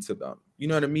listen to them. You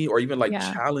know what I mean? Or even like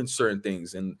challenge certain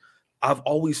things. And I've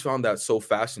always found that so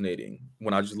fascinating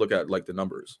when I just look at like the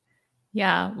numbers.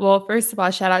 Yeah. Well, first of all,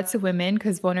 shout out to women,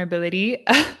 because vulnerability,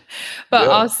 but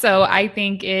also I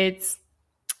think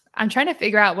I'm trying to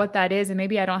figure out what that is, and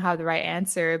maybe I don't have the right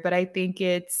answer, but I think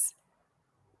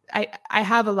I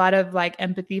have a lot of like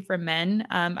empathy for men.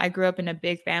 I grew up in a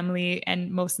big family, and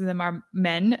most of them are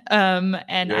men.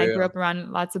 And I grew up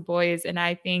around lots of boys. And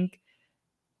I think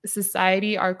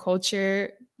society, our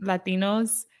culture,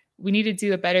 Latinos, we need to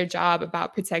do a better job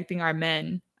about protecting our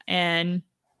men. And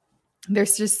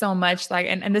there's just so much like,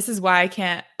 and this is why I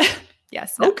can't.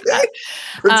 Yes. No, okay.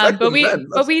 But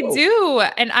we do.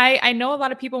 And I know a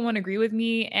lot of people won't agree with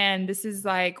me. And this is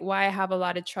like why I have a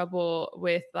lot of trouble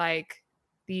with like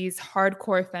these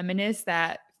hardcore feminists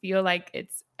that feel like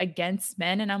it's against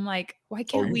men. And I'm like, why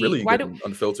can't we? Really getting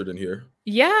unfiltered in here?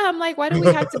 Yeah. I'm like, why do we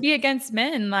have to be against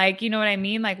men? Like, you know what I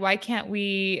mean? Like, why can't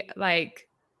we like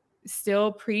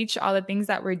still preach all the things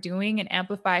that we're doing and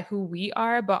amplify who we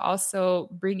are, but also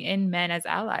bring in men as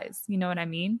allies? You know what I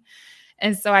mean?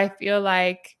 And so I feel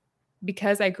like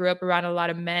because I grew up around a lot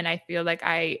of men, I feel like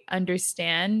I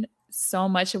understand so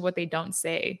much of what they don't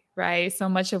say, right? So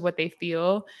much of what they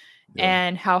feel.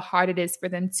 And how hard it is for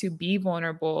them to be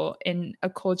vulnerable in a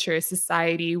culture, a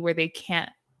society where they can't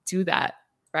do that,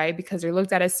 right? Because they're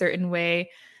looked at a certain way,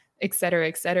 et cetera,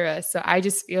 et cetera. So I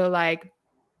just feel like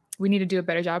we need to do a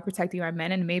better job protecting our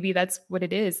men. And maybe that's what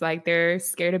it is. Like, they're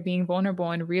scared of being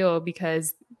vulnerable and real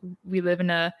because we live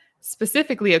in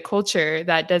specifically a culture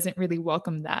that doesn't really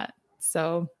welcome that.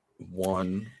 So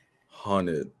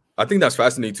 100. I think that's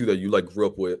fascinating too, that you like grew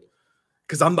up with.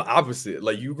 Because I'm the opposite.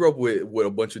 Like, you grew up with a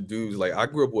bunch of dudes. Like, I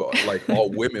grew up with like all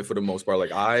women for the most part.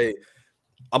 Like, I'm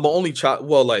an only child.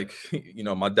 Well, like,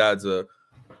 my dad's a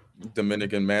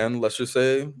Dominican man, let's just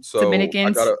say. So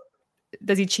Dominicans,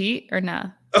 does he cheat or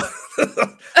not?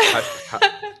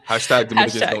 Hashtag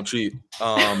Dominicans don't cheat.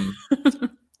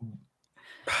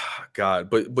 God,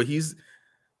 but he's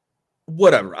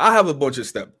whatever. I have a bunch of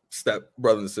step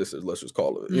brothers and sisters, let's just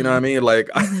call it. You know what I mean? Like,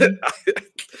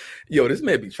 yo, this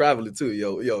man be traveling too.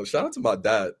 Yo, shout out to my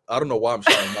dad. I don't know why I'm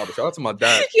shouting him out, but shout out to my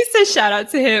dad. You said shout out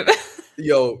to him.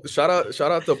 Yo, shout out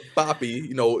to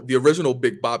Papi, the original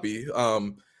Big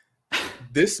Papi.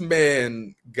 This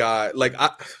man got like,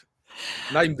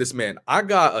 not even this man. I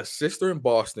got a sister in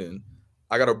Boston.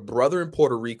 I got a brother in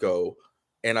Puerto Rico,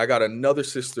 and I got another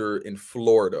sister in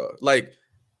Florida. Like,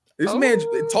 this man,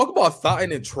 talk about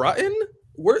thotting and trotting.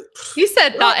 You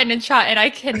said thought and in chat, and I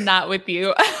cannot with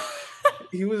you.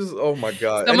 He was, oh my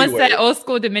God. Someone said old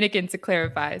school Dominican to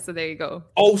clarify. So there you go.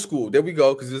 Old school. There we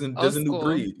go. Because there's a new school.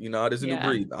 breed. There's a new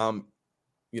breed.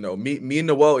 Me and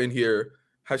Noel in here.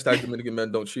 Hashtag Dominican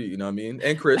men don't cheat. You know what I mean?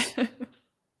 And Chris.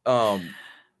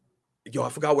 Yo, I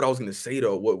forgot what I was gonna say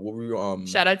though. What were we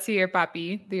Shout out to your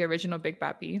papi, the original Big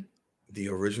Papi. The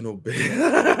original Big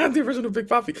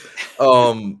Papi.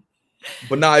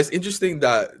 But nah, it's interesting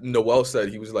that Noel said,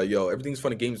 he was like, yo, everything's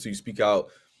fun and games until you speak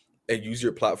out and use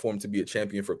your platform to be a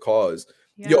champion for cause.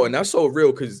 Yeah. Yo, and that's so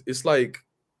real, because it's like,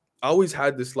 I always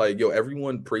had this like, yo,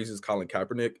 everyone praises Colin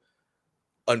Kaepernick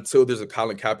until there's a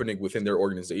Colin Kaepernick within their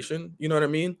organization. You know what I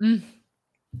mean?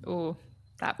 Oh,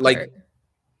 that part. Like,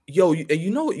 yo, and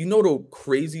you know the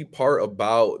crazy part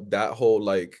about that whole,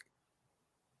 like,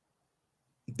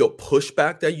 the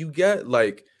pushback that you get,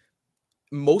 like,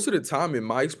 most of the time in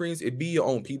my experience, it'd be your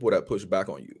own people that push back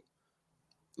on you.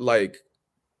 Like,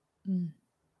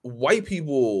 white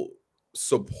people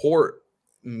support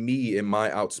me in my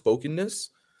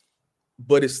outspokenness,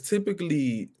 but it's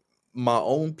typically my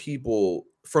own people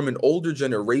from an older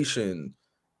generation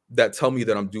that tell me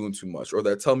that I'm doing too much, or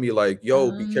that tell me like,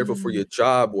 yo, be careful for your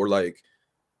job, or like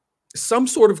some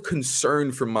sort of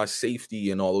concern for my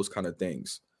safety and all those kind of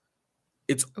things.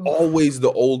 It's always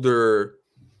the older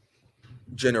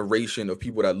generation of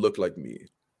people that look like me,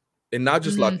 and not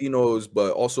just Latinos,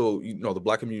 but also, the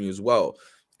Black community as well.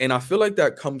 And I feel like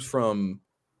that comes from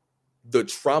the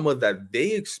trauma that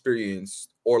they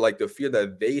experienced, or like the fear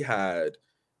that they had,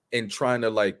 and trying to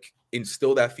like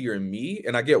instill that fear in me.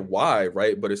 And I get why,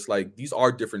 right? But it's like, these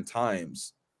are different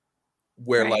times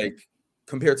where like,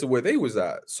 compared to where they was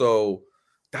at. So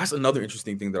that's another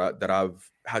interesting thing that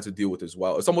I've had to deal with as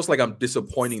well. It's almost like I'm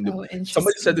disappointing them.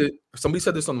 Somebody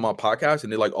said this on my podcast,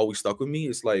 and it like always stuck with me.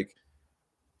 It's like,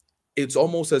 it's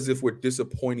almost as if we're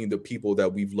disappointing the people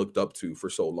that we've looked up to for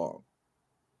so long.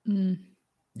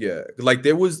 Yeah. Like,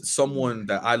 there was someone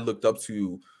that I looked up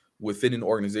to within an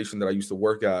organization that I used to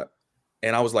work at,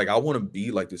 and I was like, I want to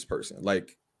be like this person,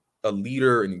 like a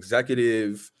leader, an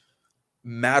executive,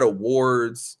 mad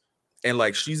awards. And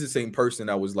like, she's the same person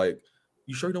that was like,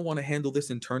 you sure you don't want to handle this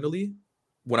internally,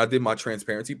 when I did my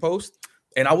transparency post.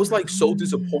 And I was like so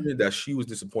disappointed that she was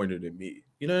disappointed in me.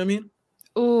 You know what I mean?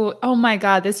 Oh my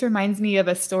God. This reminds me of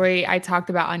a story I talked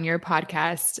about on your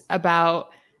podcast about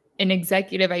an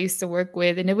executive I used to work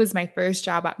with. And it was my first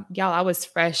job. Y'all, I was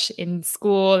fresh in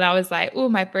school, and I was like, oh,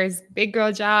 my first big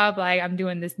girl job. Like, I'm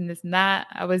doing this and this and that.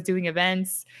 I was doing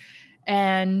events,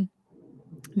 and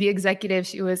the executive,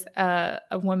 she was a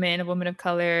woman of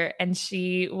color, and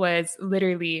she was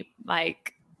literally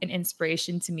like an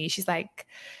inspiration to me.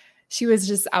 She was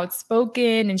just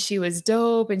outspoken, and she was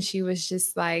dope, and she was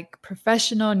just like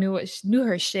professional, knew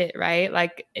her shit, right?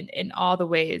 Like in all the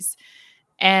ways.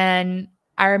 And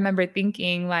I remember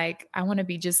thinking, like, I want to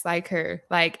be just like her.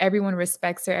 Like, everyone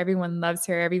respects her, everyone loves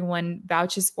her, everyone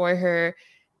vouches for her,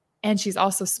 and she's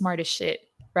also smart as shit,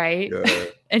 right? Yeah.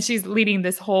 And she's leading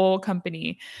this whole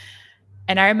company.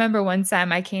 And I remember one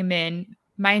time I came in,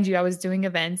 mind you, I was doing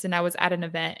events, and I was at an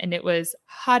event, and it was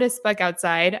hot as fuck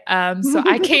outside. So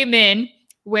I came in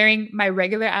wearing my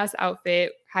regular ass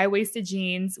outfit, high-waisted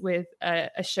jeans with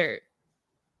a shirt.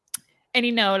 And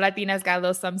Latinas got a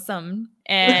little some,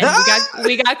 and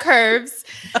we got curves.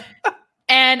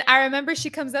 And I remember she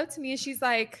comes up to me, and she's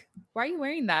like, "Why are you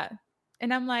wearing that?"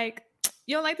 And I'm like,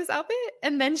 "You don't like this outfit?"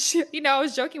 And then she, I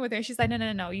was joking with her, and she's like,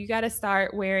 "No, you got to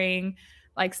start wearing,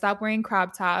 like, stop wearing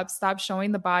crop tops, stop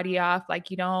showing the body off. Like,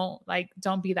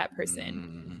 don't be that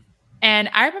person." And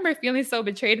I remember feeling so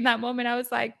betrayed in that moment. I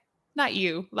was like, "Not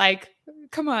you, like,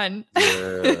 come on."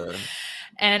 Yeah.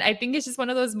 And I think it's just one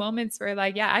of those moments where,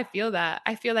 like, yeah, I feel that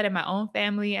in my own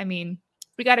family. I mean,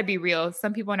 we got to be real.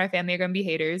 Some people in our family are going to be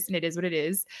haters, and it is what it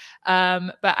is.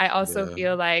 But I also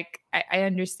feel like I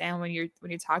understand when you're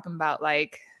talking about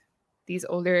like these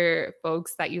older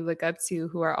folks that you look up to,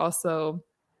 who are also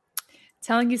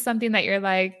telling you something that you're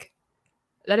like,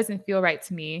 that doesn't feel right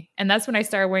to me. And that's when I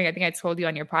started wearing, I think I told you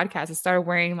on your podcast, I started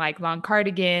wearing like long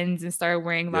cardigans, and started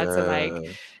wearing lots of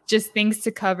like just things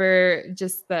to cover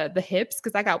just the hips,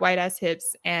 because I got white ass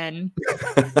hips, and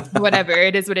whatever,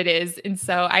 it is what it is. And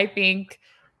so I think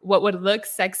what would look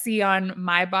sexy on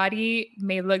my body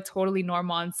may look totally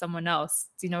normal on someone else.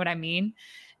 Do you know what I mean?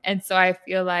 And so I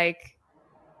feel like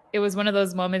it was one of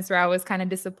those moments where I was kind of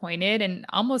disappointed, and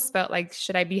almost felt like,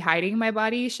 should I be hiding my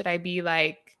body? Should I be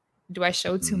like, do I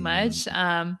show too much?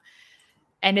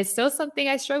 And it's still something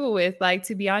I struggle with, like,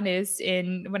 to be honest.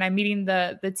 And when I'm meeting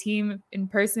the team in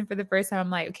person for the first time,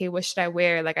 I'm like, okay, what should I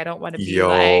wear? Like, I don't want to be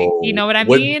like, you know what I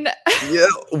mean? Yeah.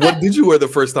 What did you wear the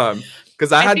first time?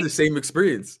 because I had the same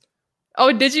experience.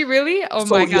 Oh, did you really? Oh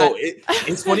So, my God.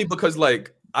 it's funny because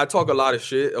like I talk a lot of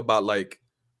shit about like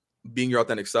being your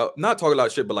authentic self. Not talk a lot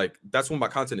of shit, but like that's what my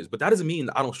content is. But that doesn't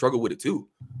mean I don't struggle with it too.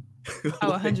 Oh,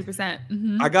 Like, 100%.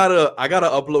 Mm-hmm. I gotta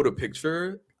upload a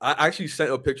picture. I actually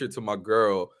sent a picture to my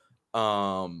girl,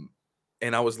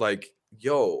 and I was like,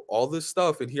 "Yo, all this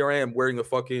stuff," and here I am wearing a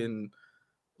fucking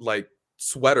like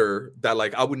sweater that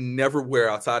like I would never wear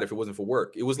outside if it wasn't for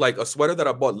work. It was like a sweater that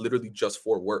I bought literally just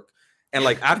for work. And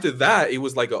like after that, it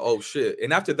was like oh shit.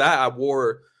 And after that, I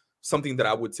wore something that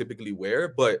I would typically wear.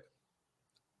 But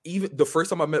even the first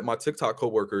time I met my TikTok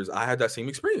coworkers, I had that same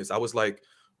experience. I was like,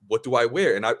 what do I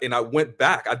wear? And I went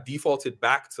back. I defaulted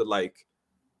back to like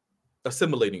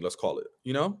assimilating, let's call it,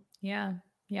 you know? Yeah.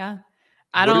 Yeah.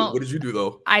 What did you do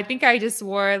though? I think I just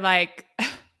wore like,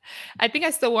 I think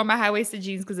I still wore my high-waisted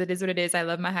jeans because it is what it is. I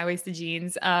love my high-waisted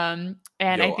jeans. And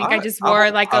I think I just I wore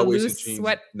hope like a high-waisted loose jeans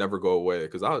sweat. never go away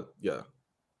because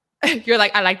You're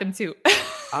like, I like them too.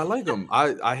 I like them.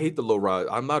 I hate the low rise.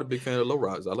 I'm not a big fan of low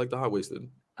rise. I like the high waisted.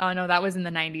 Oh no, that was in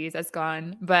the 90s. That's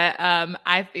gone. But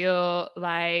I feel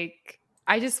like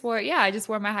I just wore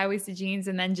my high-waisted jeans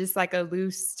and then just like a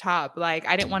loose top. Like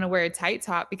I didn't want to wear a tight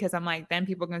top because I'm like, then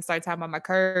people are gonna start talking about my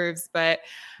curves. But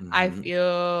I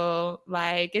feel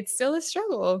like it's still a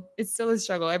struggle. It's still a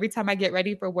struggle. Every time I get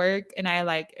ready for work and I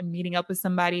like am meeting up with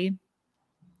somebody,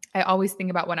 I always think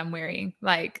about what I'm wearing.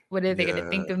 Like, what are they going to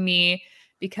think of me?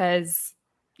 Because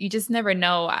you just never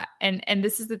know. And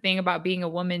this is the thing about being a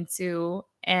woman too,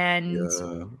 and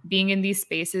being in these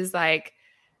spaces. Like,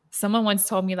 someone once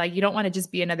told me, like, you don't want to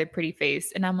just be another pretty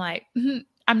face, and I'm like,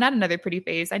 I'm not another pretty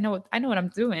face. I know what I'm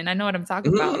doing. I know what I'm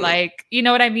talking about. Like, you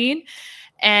know what I mean?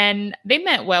 And they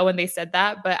meant well when they said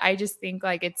that, but I just think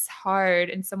like it's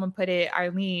hard. And someone put it,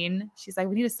 Arlene, she's like,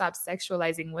 we need to stop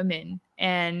sexualizing women,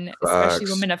 and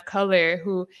especially women of color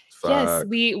who, yes,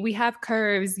 we have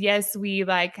curves. Yes, we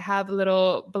like have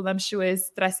little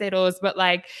voluptuous traseros, but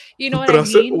like, you know what I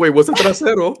mean? Wait, what's a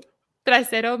trasero?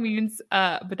 Trasero means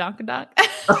badonkadonk.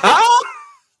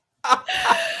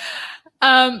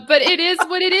 But it is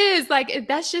what it is. Like,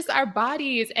 that's just our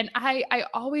bodies. And I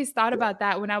always thought about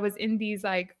that when I was in these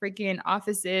like freaking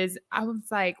offices. I was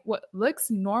like, what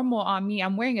looks normal on me?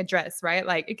 I'm wearing a dress, right?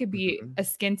 Like it could be a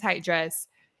skin tight dress.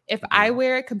 If I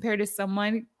wear it compared to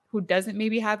someone who doesn't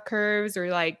maybe have curves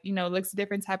or like, you know, looks a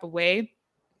different type of way,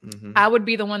 I would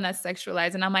be the one that's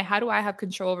sexualized. And I'm like, how do I have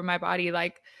control over my body?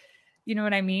 Like, you know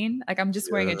what I mean? Like I'm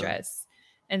just wearing a dress.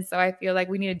 And so I feel like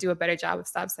we need to do a better job of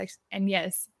stop sex. And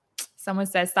yes, someone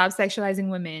says stop sexualizing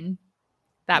women.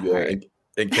 That part.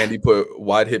 And Candy put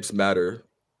wide hips matter.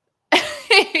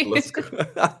 Let's go.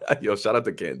 Yo, shout out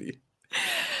to Candy.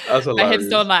 That's hilarious. My hips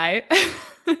don't lie.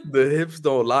 The hips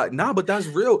don't lie. Nah, but that's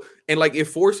real. And like it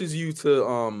forces you to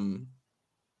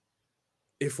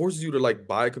like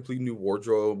buy a complete new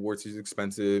wardrobe, which is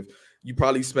expensive. You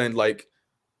probably spend like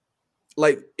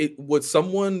it would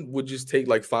someone would just take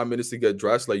like 5 minutes to get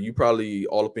dressed. Like you probably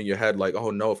all up in your head, like,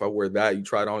 oh no, if I wear that, you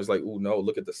try it on, it's like, oh no,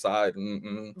 look at the side.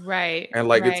 Right. And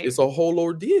like it's a whole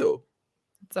ordeal.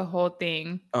 It's a whole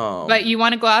thing. But you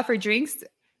want to go out for drinks?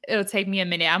 It'll take me a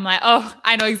minute. I'm like, oh,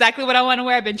 I know exactly what I want to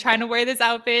wear. I've been trying to wear this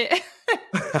outfit.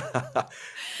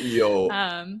 Yo.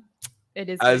 It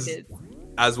is what it is.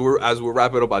 As we're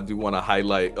wrapping up, I do want to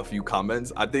highlight a few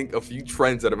comments. I think a few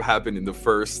trends that have happened in the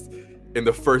first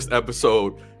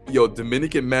episode. Yo,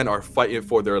 Dominican men are fighting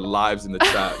for their lives in the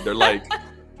chat. They're like,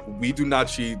 we do not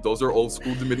cheat. Those are old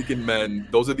school Dominican men.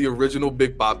 Those are the original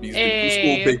big poppies, the new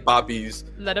school big poppies.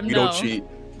 Let them know. We don't cheat.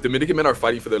 Dominican men are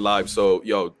fighting for their lives. So,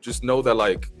 yo, just know that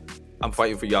like I'm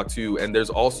fighting for y'all too. And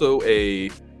there's also a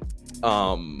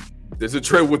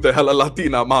trend with the hella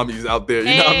Latina mommies out there.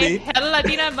 You know what I mean? Hella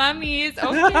Latina mommies.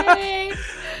 Okay.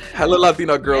 Hella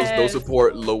Latina girls don't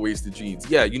support low-waisted jeans.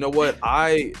 Yeah, you know what?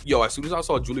 As soon as I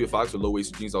saw Julia Fox with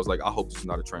low-waisted jeans, I was like, I hope this is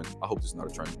not a trend.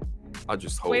 I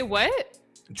just hope. Wait, what?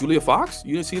 Julia Fox?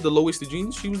 You didn't see the low-waisted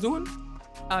jeans she was doing?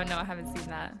 Oh no, I haven't seen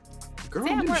that. Girl,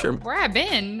 damn, where I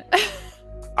been?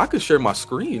 I could share my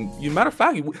screen. Matter of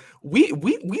fact,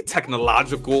 we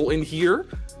technological in here.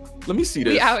 Let me see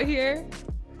this. We out here.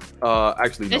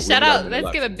 Actually, no.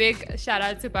 Let's give a big shout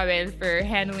out to Pabel for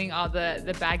handling all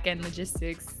the back end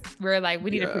logistics. We're like, we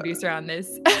need a producer on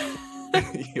this.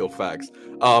 Yo, facts.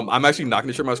 I'm actually not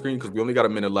gonna share my screen because we only got a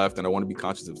minute left, and I want to be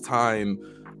conscious of time.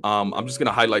 I'm just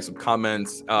gonna highlight some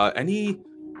comments. Any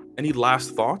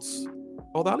last thoughts,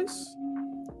 Odalys?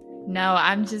 No,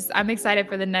 I'm excited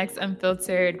for the next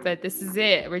Unfiltered, but this is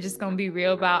it. We're just gonna be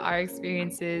real about our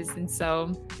experiences, and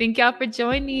so thank y'all for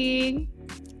joining.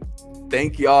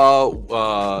 Thank y'all.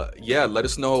 Let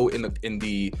us know in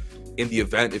the in the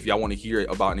event if y'all want to hear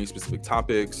about any specific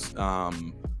topics.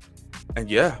 And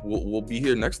yeah, we'll be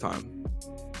here next time.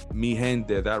 Mi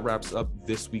gente, that wraps up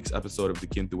this week's episode of the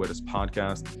Quien Tú Eres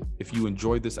podcast. If you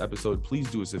enjoyed this episode,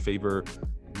 please do us a favor,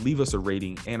 leave us a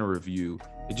rating and a review.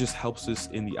 It just helps us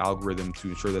in the algorithm to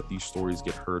ensure that these stories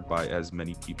get heard by as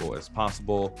many people as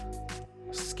possible.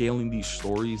 Scaling these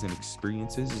stories and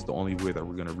experiences is the only way that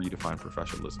we're going to redefine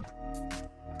professionalism.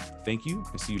 Thank you,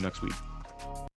 and see you next week.